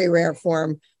very rare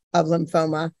form of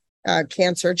lymphoma,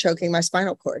 cancer choking my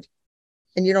spinal cord.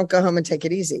 And you don't go home and take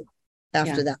it easy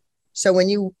after that. So when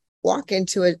you walk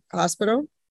into a hospital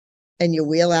and you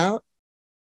wheel out,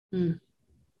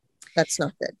 that's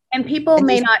not good. And people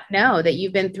may not know that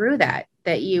you've been through that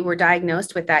you were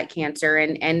diagnosed with that cancer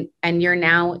and you're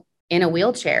now in a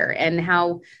wheelchair, and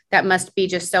how that must be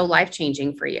just so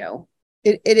life-changing for you.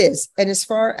 It is. And as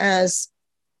far as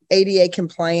ADA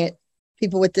compliant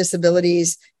people with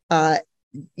disabilities,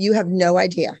 you have no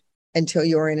idea until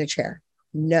you're in a chair.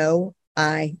 No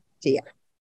idea.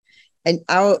 And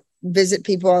I'll visit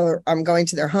people. I'm going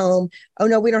to their home. Oh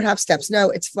no, we don't have steps. No,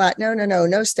 it's flat.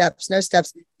 No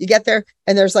steps. You get there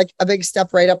and there's like a big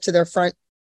step right up to their front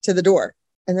to the door.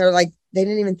 And they're like, they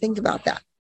didn't even think about that.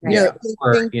 There's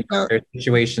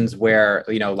situations where,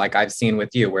 like I've seen with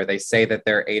you, where they say that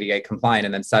they're ADA compliant,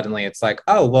 and then suddenly it's like,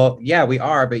 oh, well, yeah, we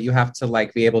are, but you have to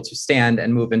like be able to stand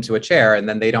and move into a chair, and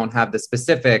then they don't have the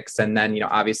specifics. And then,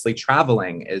 obviously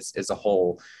traveling is a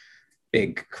whole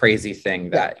big crazy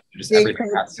thing that just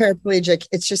paraplegic.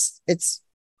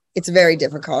 It's very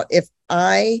difficult. If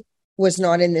I was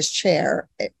not in this chair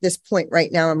at this point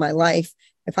right now in my life,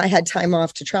 if I had time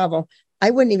off to travel, I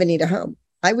wouldn't even need a home.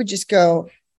 I would just go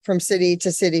from city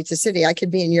to city to city. I could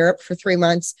be in Europe for 3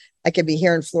 months. I could be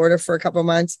here in Florida for a couple of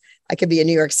months. I could be in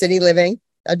New York City living.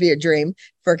 That'd be a dream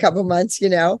for a couple of months,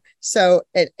 So,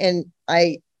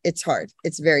 it's hard.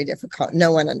 It's very difficult.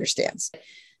 No one understands.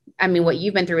 I mean, what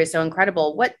you've been through is so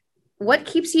incredible. What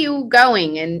keeps you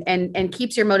going and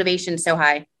keeps your motivation so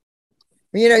high?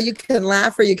 You can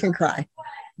laugh or you can cry.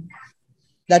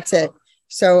 That's it.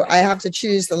 So I have to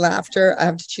choose the laughter. I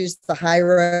have to choose the high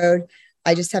road.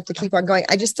 I just have to keep on going.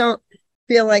 I just don't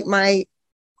feel like my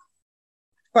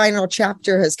final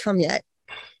chapter has come yet.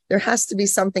 There has to be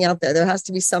something out there. There has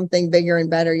to be something bigger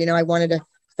and better. I wanted a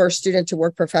first student to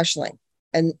work professionally,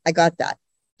 and I got that.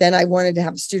 Then I wanted to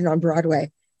have a student on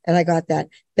Broadway, and I got that.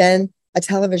 Then a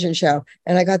television show,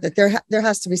 and I got that. There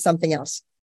has to be something else.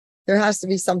 There has to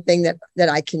be something that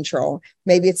I control.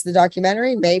 Maybe it's the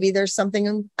documentary. Maybe there's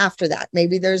something after that.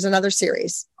 Maybe there's another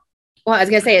series. Well, I was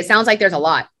going to say, it sounds like there's a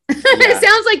lot. Yeah. It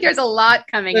sounds like there's a lot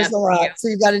coming up. There's a lot. So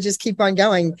you've got to just keep on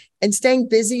going, and staying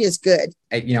busy is good.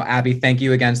 Abby, thank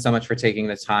you again so much for taking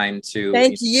the time to.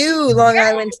 Thank you, Long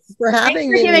Island, for having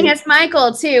me. Thanks for giving us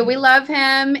Michael too. We love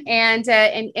him, and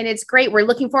it's great. We're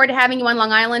looking forward to having you on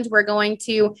Long Island. We're going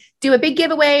to do a big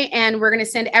giveaway, and we're going to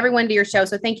send everyone to your show.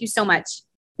 So thank you so much.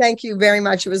 Thank you very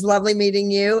much. It was lovely meeting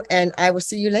you, and I will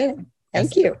see you later.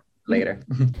 Thank you. Later.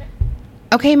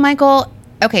 Okay, Michael.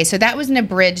 Okay, so that was an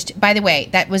abridged, by the way,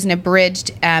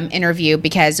 interview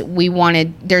because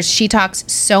she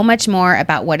talks so much more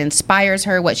about what inspires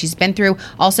her, what she's been through,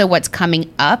 also what's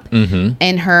coming up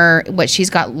in what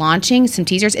she's got launching, some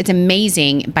teasers. It's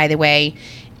amazing, by the way.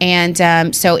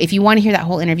 And so if you want to hear that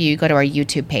whole interview, you go to our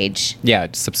YouTube page. Yeah,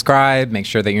 subscribe. Make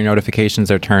sure that your notifications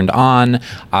are turned on.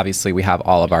 Obviously, we have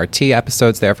all of our tea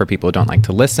episodes there for people who don't like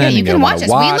to listen. Yeah, you can watch us.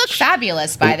 We look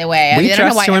fabulous, by the way. I don't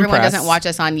know why everyone doesn't watch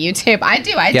us on YouTube. I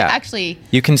do. I actually.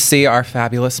 You can see our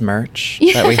fabulous merch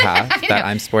that we have that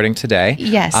I'm sporting today.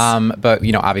 Yes. But,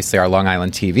 obviously our Long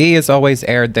Island TV is always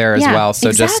aired there as well. So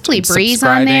exactly. Just Breeze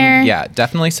on there. Yeah,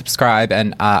 definitely subscribe.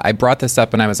 And I brought this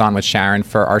up when I was on with Sharon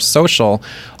for our social.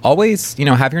 always,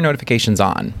 have your notifications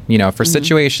on. For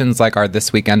situations like our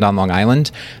This Weekend on Long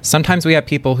Island, sometimes we have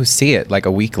people who see it like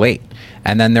a week late.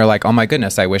 And then they're like, oh my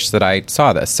goodness, I wish that I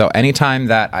saw this. So anytime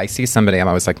that I see somebody, I'm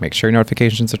always like, make sure your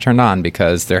notifications are turned on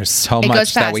because there's so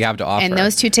much that we have to offer. And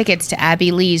those 2 tickets to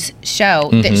Abby Lee's show,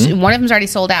 one of them's already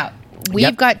sold out.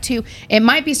 We've got 2. It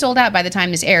might be sold out by the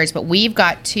time this airs, but we've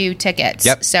got 2 tickets.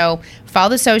 Yep. So follow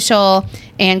the social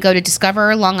and go to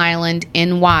Discover Long Island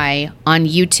NY on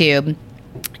YouTube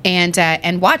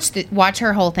and watch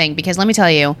her whole thing, because let me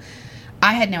tell you,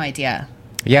 I had no idea.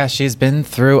 Yeah, she's been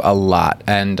through a lot.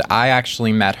 And I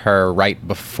actually met her right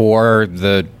before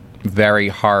the very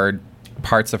hard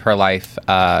parts of her life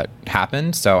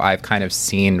happened. So I've kind of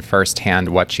seen firsthand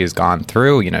what she's gone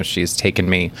through. She's taken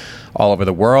me all over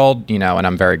the world, and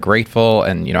I'm very grateful.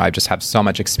 And, I just have so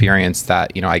much experience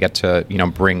that, I get to,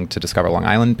 bring to Discover Long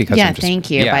Island because thank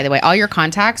you. By the way, all your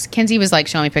contacts, Kinsey was like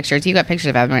showing me pictures. You got pictures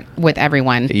of everyone, with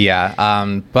everyone.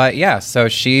 Yeah. But yeah, so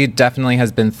she definitely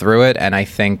has been through it. And I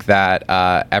think that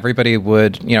everybody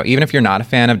would, even if you're not a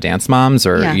fan of Dance Moms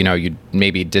or, you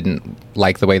maybe didn't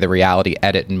like the way the reality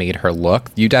edit made her look,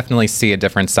 you definitely see a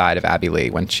different side of Abby Lee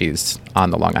when she's on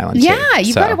the Long Island tape.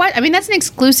 You gotta watch. I mean, that's an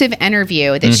exclusive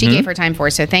interview that she gave her time for.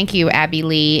 So thank you, Abby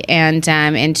Lee.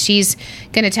 And she's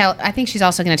gonna tell. I think she's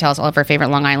also gonna tell us all of her favorite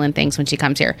Long Island things when she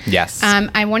comes here. Yes.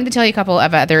 I wanted to tell you a couple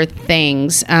of other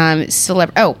things. I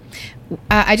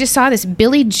just saw this.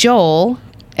 Billy Joel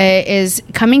is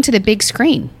coming to the big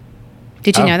screen.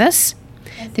 Did you know this?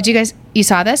 Did you guys? You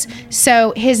saw this?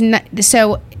 So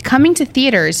coming to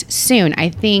theaters soon, I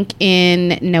think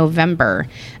in November.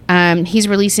 He's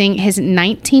releasing his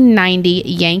 1990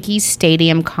 Yankee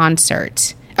Stadium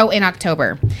concert. In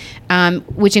October,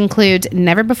 which includes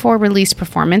never before released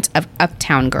performance of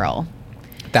Uptown Girl.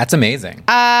 That's amazing.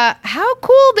 How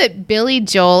cool that Billy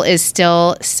Joel is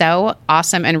still so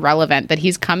awesome and relevant that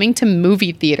he's coming to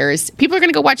movie theaters. People are going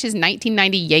to go watch his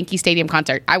 1990 Yankee Stadium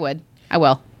concert. I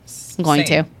will. I'm going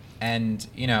to. And,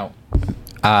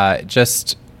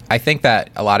 I think that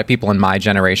a lot of people in my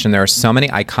generation, there are so many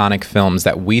iconic films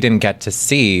that we didn't get to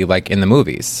see, like in the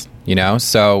movies,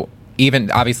 So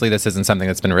even, obviously, this isn't something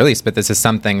that's been released, but this is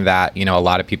something that, a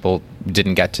lot of people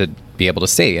didn't get to be able to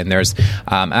see. And there's,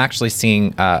 I'm actually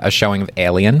seeing a showing of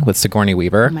Alien with Sigourney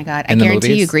Weaver. Oh my God. I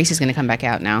guarantee you Grease is going to come back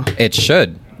out now. It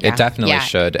should. Yeah. It definitely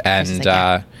should. And,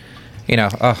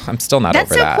 I'm still not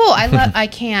That's over that. That's so cool. I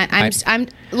can't. I'm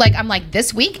like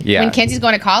this week when Kenzie's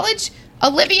going to college,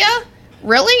 Olivia.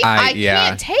 Really? I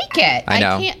can't take it. I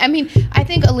know. Can't. I mean, I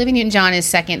think Olivia Newton-John is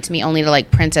second to me only to like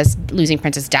Losing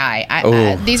Princess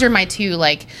Di. These are my 2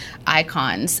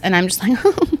 icons, and I'm just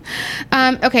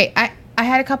like, okay. I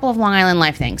had a couple of Long Island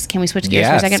Life things. Can we switch gears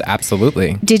for a second? Yes,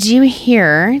 absolutely. Did you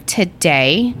hear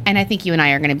today? And I think you and I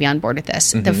are going to be on board with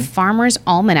this. The Farmer's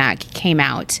Almanac came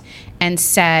out and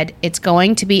said it's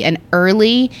going to be an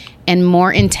early and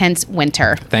more intense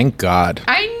winter. Thank God.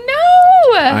 I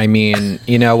know. I mean,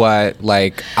 you know what?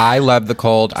 Like, I love the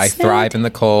cold. I thrive in the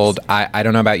cold. I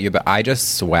don't know about you, but I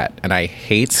just sweat, and I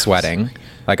hate sweating.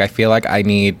 Like, I feel like I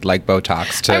need, like,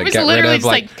 Botox to get rid of, I was literally just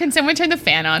like, can someone turn the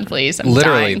fan on, please? I'm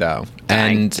literally, dying. Though.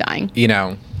 Dying.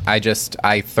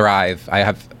 I thrive.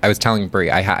 I was telling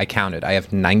Brie, I counted. I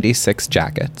have 96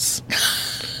 jackets.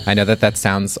 I know that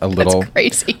sounds a little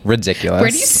crazy. Ridiculous.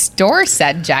 Where do you store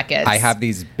said jackets? I have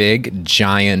these big,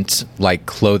 giant, like,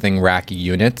 clothing rack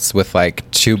units with, like,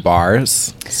 2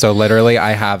 bars. So literally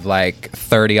I have, like,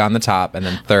 30 on the top and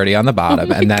then 30 on the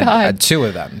bottom. And then 2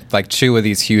 of them. Like, 2 of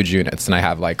these huge units. And I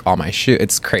have, like, all my shoes.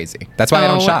 It's crazy. That's why I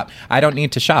don't shop. I don't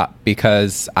need to shop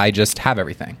because I just have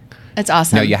everything. That's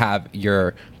awesome. You have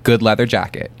your good leather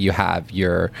jacket. You have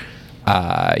your,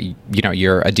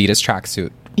 your Adidas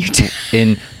tracksuit.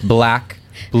 In black,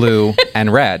 blue,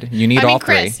 and red. You need all 3.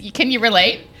 Chris, can you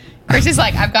relate? Chris is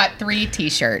like, I've got 3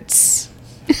 T-shirts.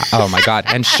 Oh my God!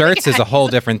 And shirts is a whole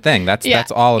different thing.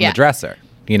 That's all in the dresser.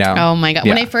 Oh my God!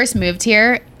 Yeah. When I first moved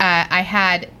here, I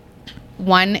had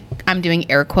one. I'm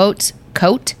doing air quotes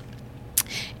coat,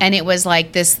 and it was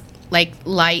like this, like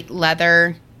light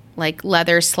leather,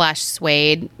 /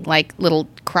 suede, like little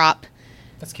crop.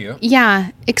 That's cute.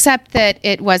 Yeah, except that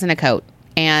it wasn't a coat.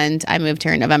 And I moved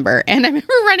here in November, and I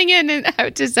remember running in and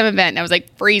out to some event, and I was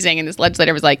like freezing, and this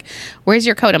legislator was like, "Where's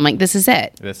your coat?" I'm like, "This is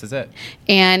it. This is it."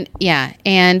 And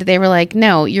and they were like,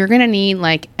 "No, you're gonna need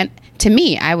like." And to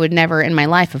me, I would never in my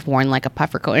life have worn like a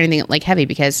puffer coat or anything like heavy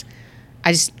because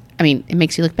it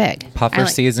makes you look big. Puffer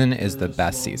season is the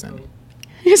best season.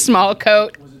 Small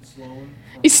coat.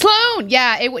 Sloan,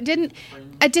 yeah, didn't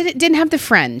have the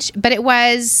fringe, but it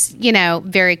was,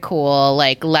 very cool,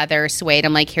 like leather suede.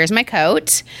 I'm like, here's my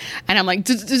coat, and I'm like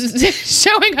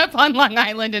showing up on Long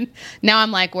Island, and now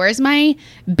I'm like, where's my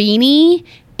beanie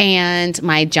and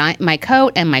my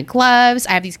coat and my gloves?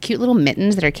 I have these cute little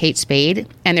mittens that are Kate Spade,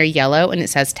 and they're yellow, and it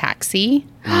says taxi.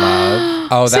 Love.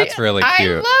 Oh, that's really cute.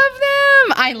 I love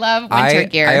them. I love winter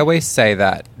gear. I always say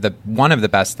that one of the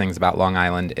best things about Long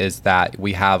Island is that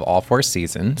we have all 4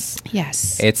 seasons.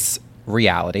 Yes. It's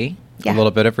reality. Yeah. A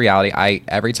little bit of reality.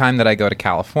 Every time that I go to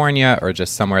California or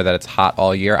just somewhere that it's hot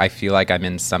all year, I feel like I'm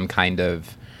in some kind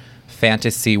of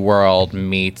fantasy world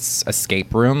meets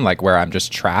escape room, like where I'm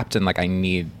just trapped and like I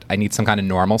need some kind of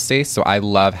normalcy. So I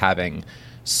love having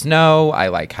snow. I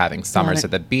like having summers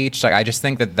at the beach. Like I just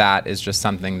think that is just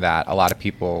something that a lot of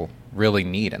people really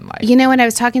need in life. When I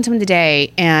was talking to someone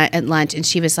today at lunch, and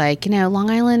she was like, Long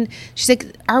Island, she's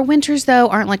like, our winters though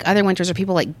aren't like other winters where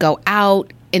people like go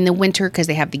out in the winter because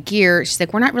they have the gear. She's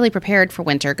like, we're not really prepared for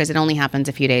winter because it only happens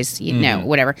a few days,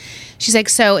 whatever. She's like,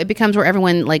 so it becomes where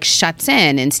everyone like shuts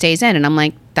in and stays in. And I'm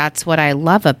like, that's what I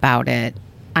love about it.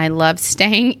 I love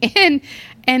staying in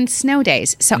and snow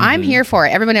days. So I'm here for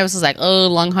it. Everyone else is like, oh,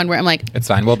 Longhorn. I'm like, it's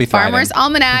fine. We'll be thriving. Farmer's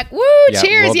Almanac. Woo, yeah,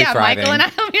 cheers. We'll yeah, Michael and I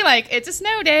will be like, it's a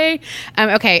snow day.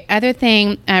 Okay, other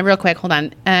thing, real quick, hold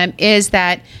on, is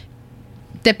that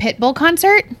the Pitbull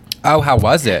concert. Oh, how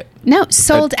was it? No,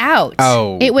 sold out.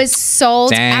 Oh. It was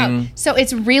sold Dang. out. So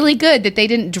it's really good that they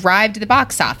didn't drive to the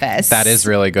box office. That is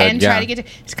really good, and try to get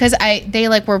to, because they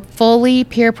like were fully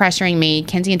peer pressuring me,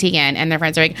 Kenzie and Tegan, and their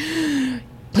friends are like,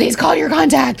 please call your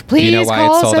contact. Please you know why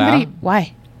call it sold somebody. Out?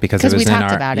 Why? Because it was we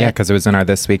talked about it. Yeah, because it was in our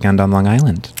This Weekend on Long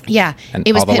Island. Yeah. And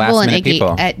it was all the Pitbull and last-minute Iggy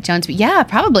people. at Jones. Yeah,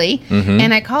 probably. Mm-hmm.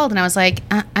 And I called and I was like,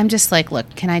 I'm just like, look,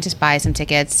 can I just buy some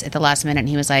tickets at the last minute? And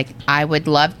he was like, I would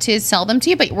love to sell them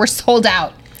to you, but we're sold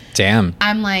out. Damn.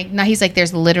 I'm like, no, he's like,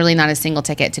 there's literally not a single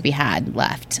ticket to be had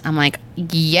left. I'm like,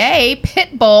 yay,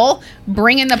 Pitbull,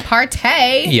 bring in the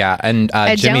party. Yeah, and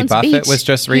Jimmy Jones Buffett Beach. was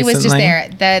just recently. He was just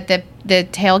there. The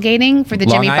tailgating for the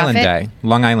Long Jimmy Island Buffett. Day.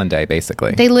 Long Island Day,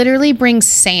 basically. They literally bring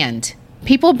sand.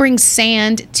 People bring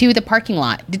sand to the parking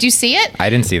lot. Did you see it?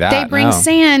 I didn't see that. They bring no.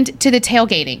 sand to the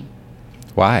tailgating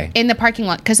Why? in the parking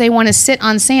lot because they want to sit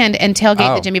on sand and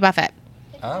tailgate the Jimmy Buffett.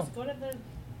 Oh. Go to the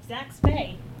Zach's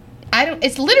Bay.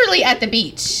 It's literally at the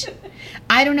beach.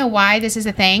 I don't know why this is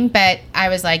a thing, but I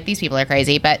was like, these people are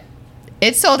crazy, but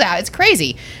it's sold out. It's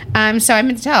crazy. So I'm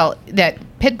going to tell that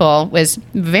Pitbull was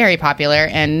very popular,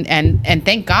 and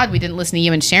thank God we didn't listen to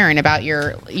you and Sharon about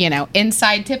your,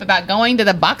 inside tip about going to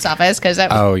the box office because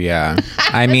Oh yeah.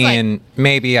 I mean,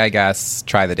 maybe I guess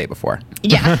try the day before.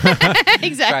 Yeah,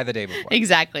 exactly. Try the day before.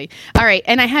 Exactly. All right.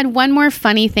 And I had one more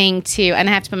funny thing too, and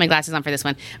I have to put my glasses on for this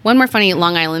one. One more funny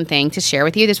Long Island thing to share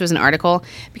with you. This was an article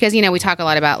because, we talk a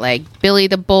lot about like Billy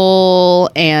the Bull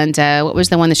and what was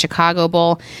the one, the Chicago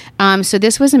Bull. So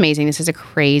this was amazing. This is a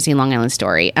crazy Long Island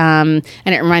story. And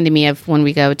it reminded me of when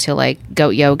we go to like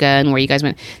goat yoga and where you guys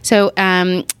went. So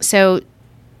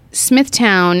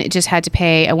Smithtown just had to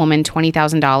pay a woman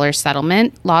 $20,000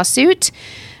 settlement lawsuit.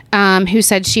 Who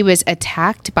said she was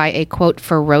attacked by a, quote,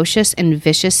 ferocious and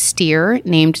vicious steer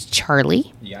named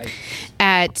Charlie. Yikes.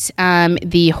 At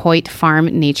the Hoyt Farm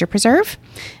Nature Preserve.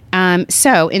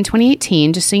 So in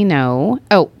 2018, just so you know,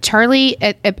 Charlie,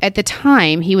 at the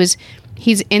time, he's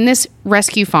in this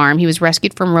rescue farm. He was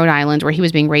rescued from Rhode Island where he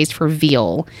was being raised for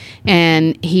veal.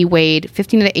 And he weighed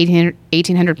 1,500 to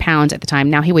 1,800 pounds at the time.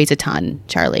 Now he weighs a ton,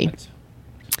 Charlie.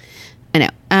 I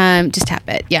know. Just tap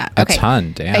it. Yeah. Okay. A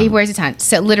ton, damn. He wears a ton.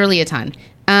 So literally a ton.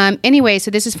 Anyway,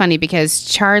 so this is funny because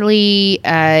Charlie,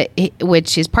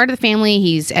 which is part of the family,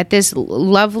 he's at this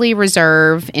lovely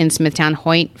reserve in Smithtown,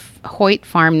 Hoyt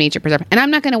Farm Nature Preserve. And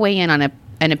I'm not going to weigh in on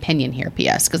an opinion here,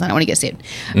 P.S., because I don't want to get sued.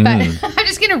 But I'm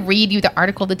just going to read you the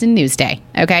article that's in Newsday.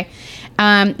 Okay.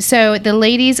 So the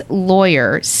lady's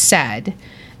lawyer said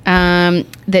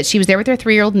that she was there with her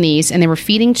 3-year-old niece and they were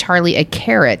feeding Charlie a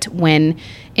carrot when,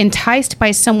 enticed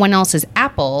by someone else's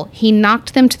apple, he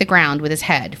knocked them to the ground with his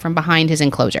head from behind his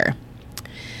enclosure.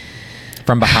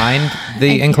 From behind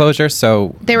the enclosure?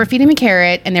 So they were feeding him a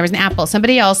carrot and there was an apple.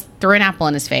 Somebody else threw an apple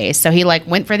in his face. So he like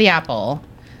went for the apple.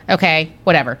 Okay,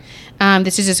 whatever.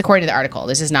 This is just according to the article.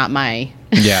 This is not my...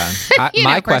 Yeah.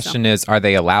 My question is, are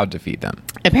they allowed to feed them?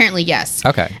 Apparently, yes.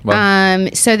 Okay. Well,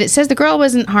 so that says the girl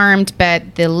wasn't harmed,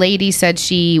 but the lady said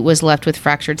she was left with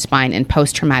fractured spine and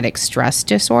post-traumatic stress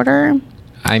disorder.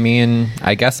 I mean,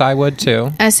 I guess I would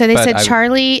too. So they said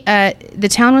Charlie, the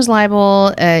town was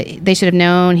liable. They should have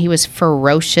known he was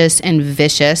ferocious and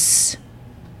vicious.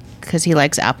 because he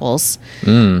likes apples.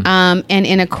 And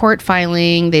in a court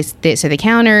filing, they so they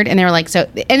countered, and they were like, so.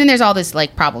 And then there's all this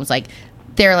like problems, like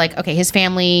they're like, okay, his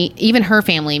family, even her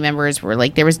family members were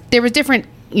like, there was different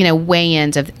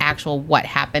weigh-ins of actual what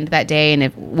happened that day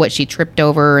and what she tripped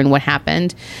over and what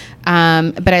happened.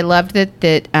 But I loved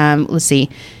that let's see.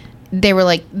 They were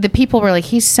like, the people were like,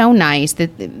 he's so nice. The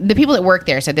people that work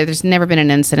there said that there's never been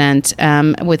an incident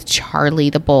with Charlie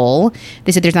the bull.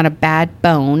 They said there's not a bad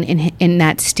bone in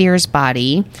that steer's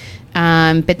body.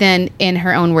 But then in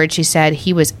her own words, she said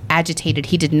he was agitated.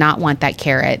 He did not want that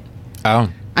carrot. Oh.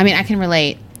 I mean, I can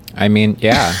relate. I mean,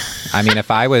 yeah. I mean,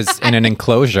 if I was in an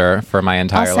enclosure for my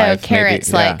entire life. Also, carrots,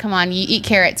 maybe, like, come on, you eat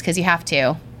carrots because you have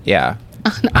to. Yeah.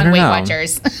 On don't Weight know.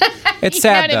 Watchers. It's You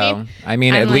sad, know what though. I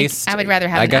mean, I'm at like, least. I would rather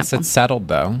have I an guess apple. it's settled,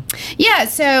 though. Yeah,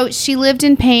 so she lived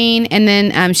in pain, and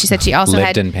then she said she also Lived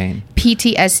had in pain.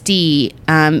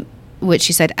 PTSD, which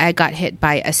she said, I got hit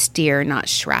by a steer, not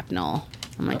shrapnel.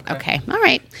 I'm like, okay. All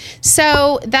right.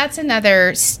 So that's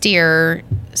another steer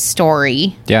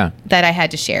story Yeah. that I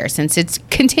had to share, since it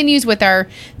continues with our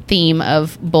theme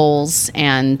of bulls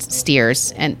and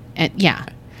steers. And yeah.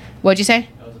 What'd you say?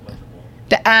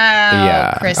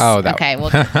 Yeah. Chris. Oh, that- okay. Well,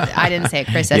 I didn't say it.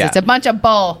 Chris says Yeah. it's a bunch of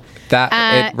bull.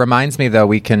 It reminds me, though,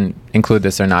 we can include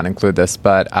this or not include this,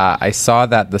 but I saw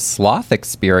that the sloth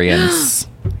experience.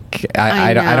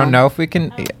 I don't know if we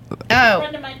can. A Oh.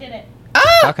 friend of mine did it.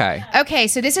 Oh. Okay. Okay,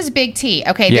 so this is big T.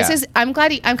 Okay, Yeah. this is. I'm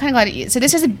kind of glad. So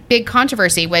this is a big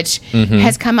controversy, which Mm-hmm.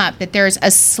 has come up, that there's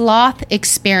a sloth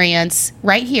experience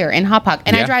right here in Hauppauge,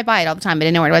 and I Yeah. drive by it all the time, but I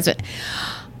didn't know where it was.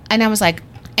 And I was like,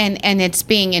 and it's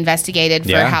being investigated for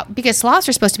Yeah. because sloths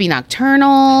are supposed to be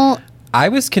nocturnal. I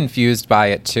was confused by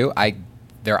it, too.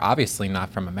 They're obviously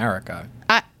not from America.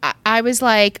 I was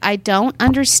like, I don't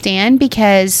understand,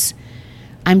 because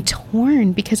I'm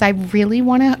torn, because I really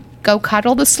want to go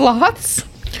cuddle the sloths,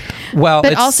 Well,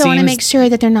 but it also want to seems- make sure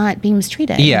that they're not being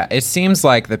mistreated. Yeah, it seems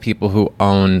like the people who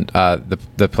own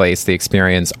the place, the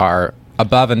experience, are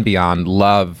above and beyond,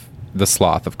 love the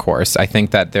sloth, of course. I think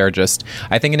that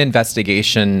I think an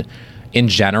investigation in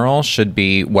general should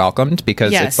be welcomed,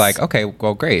 because Yes. it's like, okay,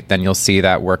 well, great. Then you'll see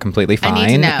that we're completely fine. I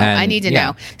need to know. and- I need to yeah.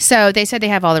 know. So they said they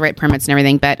have all the right permits and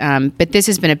everything, but this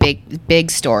has been a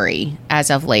big story as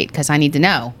of late, because I need to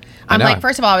know. I'm know. like,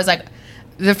 first of all, I was like,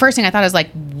 the first thing I thought was like,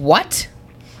 what?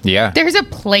 Yeah. There's a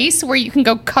place where you can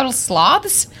go cuddle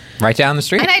sloths, Right down the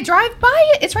street. and I drive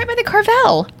by it. It's right by the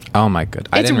Carvel. Oh, my good.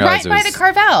 I It's didn't right realize by it the was...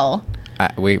 Carvel.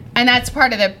 we And that's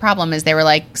part of the problem, is they were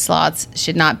like, sloths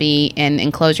should not be in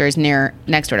enclosures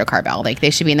next door to Carvel. Like, they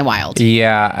should be in the wild.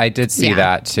 Yeah, I did see Yeah,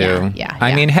 that too. yeah, I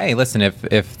yeah. mean, hey, listen, if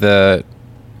the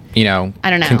I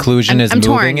don't know. conclusion is I'm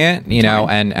moving torn. it,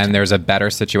 and there's a better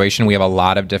situation. We have a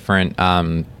lot of different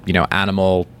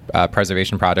animal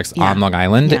preservation projects Yeah. on Long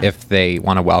Island. Yeah. If they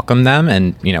want to welcome them,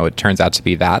 and it turns out to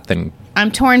be that, then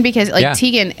I'm torn, because like Yeah.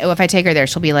 Tegan, if I take her there,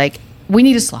 she'll be like, we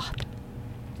need a sloth.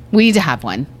 We need to have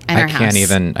one in our I house.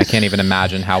 can't even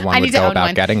imagine how I one need would to go own about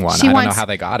one. getting one. She I don't know wants- how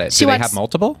they got it. she Do they wants- have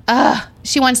multiple?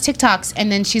 She wants TikToks,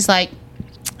 and then she's like,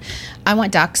 I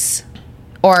want ducks.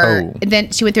 Or Oh.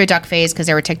 then she went through a duck phase, because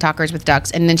there were TikTokers with ducks.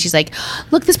 And then she's like,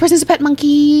 look, this person's a pet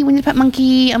monkey. We need a pet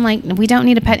monkey. I'm like, we don't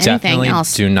need to pet Definitely anything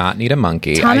else. do not need a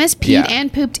monkey. Thomas peed yeah.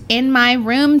 and pooped in my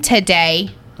room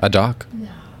today. a dog.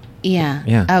 Yeah.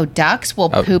 Yeah. Oh, ducks will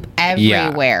poop yeah.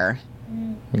 everywhere.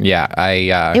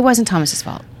 Yeah, It wasn't Thomas's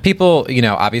fault. people,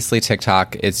 obviously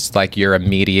TikTok is like your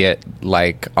immediate,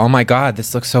 like, oh my God,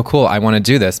 this looks so cool. I want to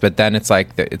do this. But then it's like,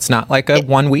 it's not like a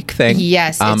 1 week thing.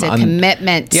 Yes, it's a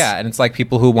commitment. Yeah. And it's like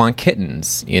people who want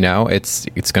kittens,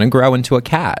 it's going to grow into a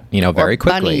cat, very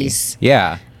quickly. bunnies.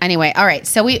 Yeah. Anyway, all right.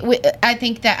 So we I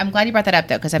think that I'm glad you brought that up,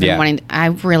 though, because I've been Yeah. wanting. I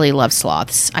really love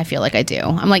sloths. I feel like I do.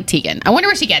 I'm like Tegan. I wonder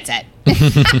where she gets it.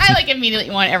 I like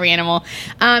immediately want every animal.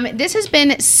 This has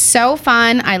been so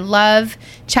fun. I love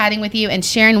chatting with you, and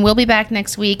Sharon will be back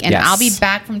next week, and Yes. I'll be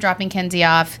back from dropping Kenzie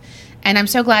off. And I'm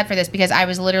so glad for this, because I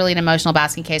was literally an emotional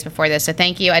basket case before this. So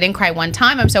thank you. I didn't cry one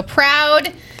time. I'm so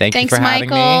proud. Thanks Thanks, for having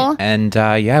Michael. me. And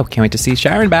yeah, we can't wait to see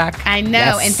Sharon back. I know.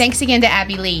 Yes. And thanks again to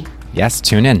Abby Lee. Yes,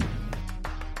 tune in.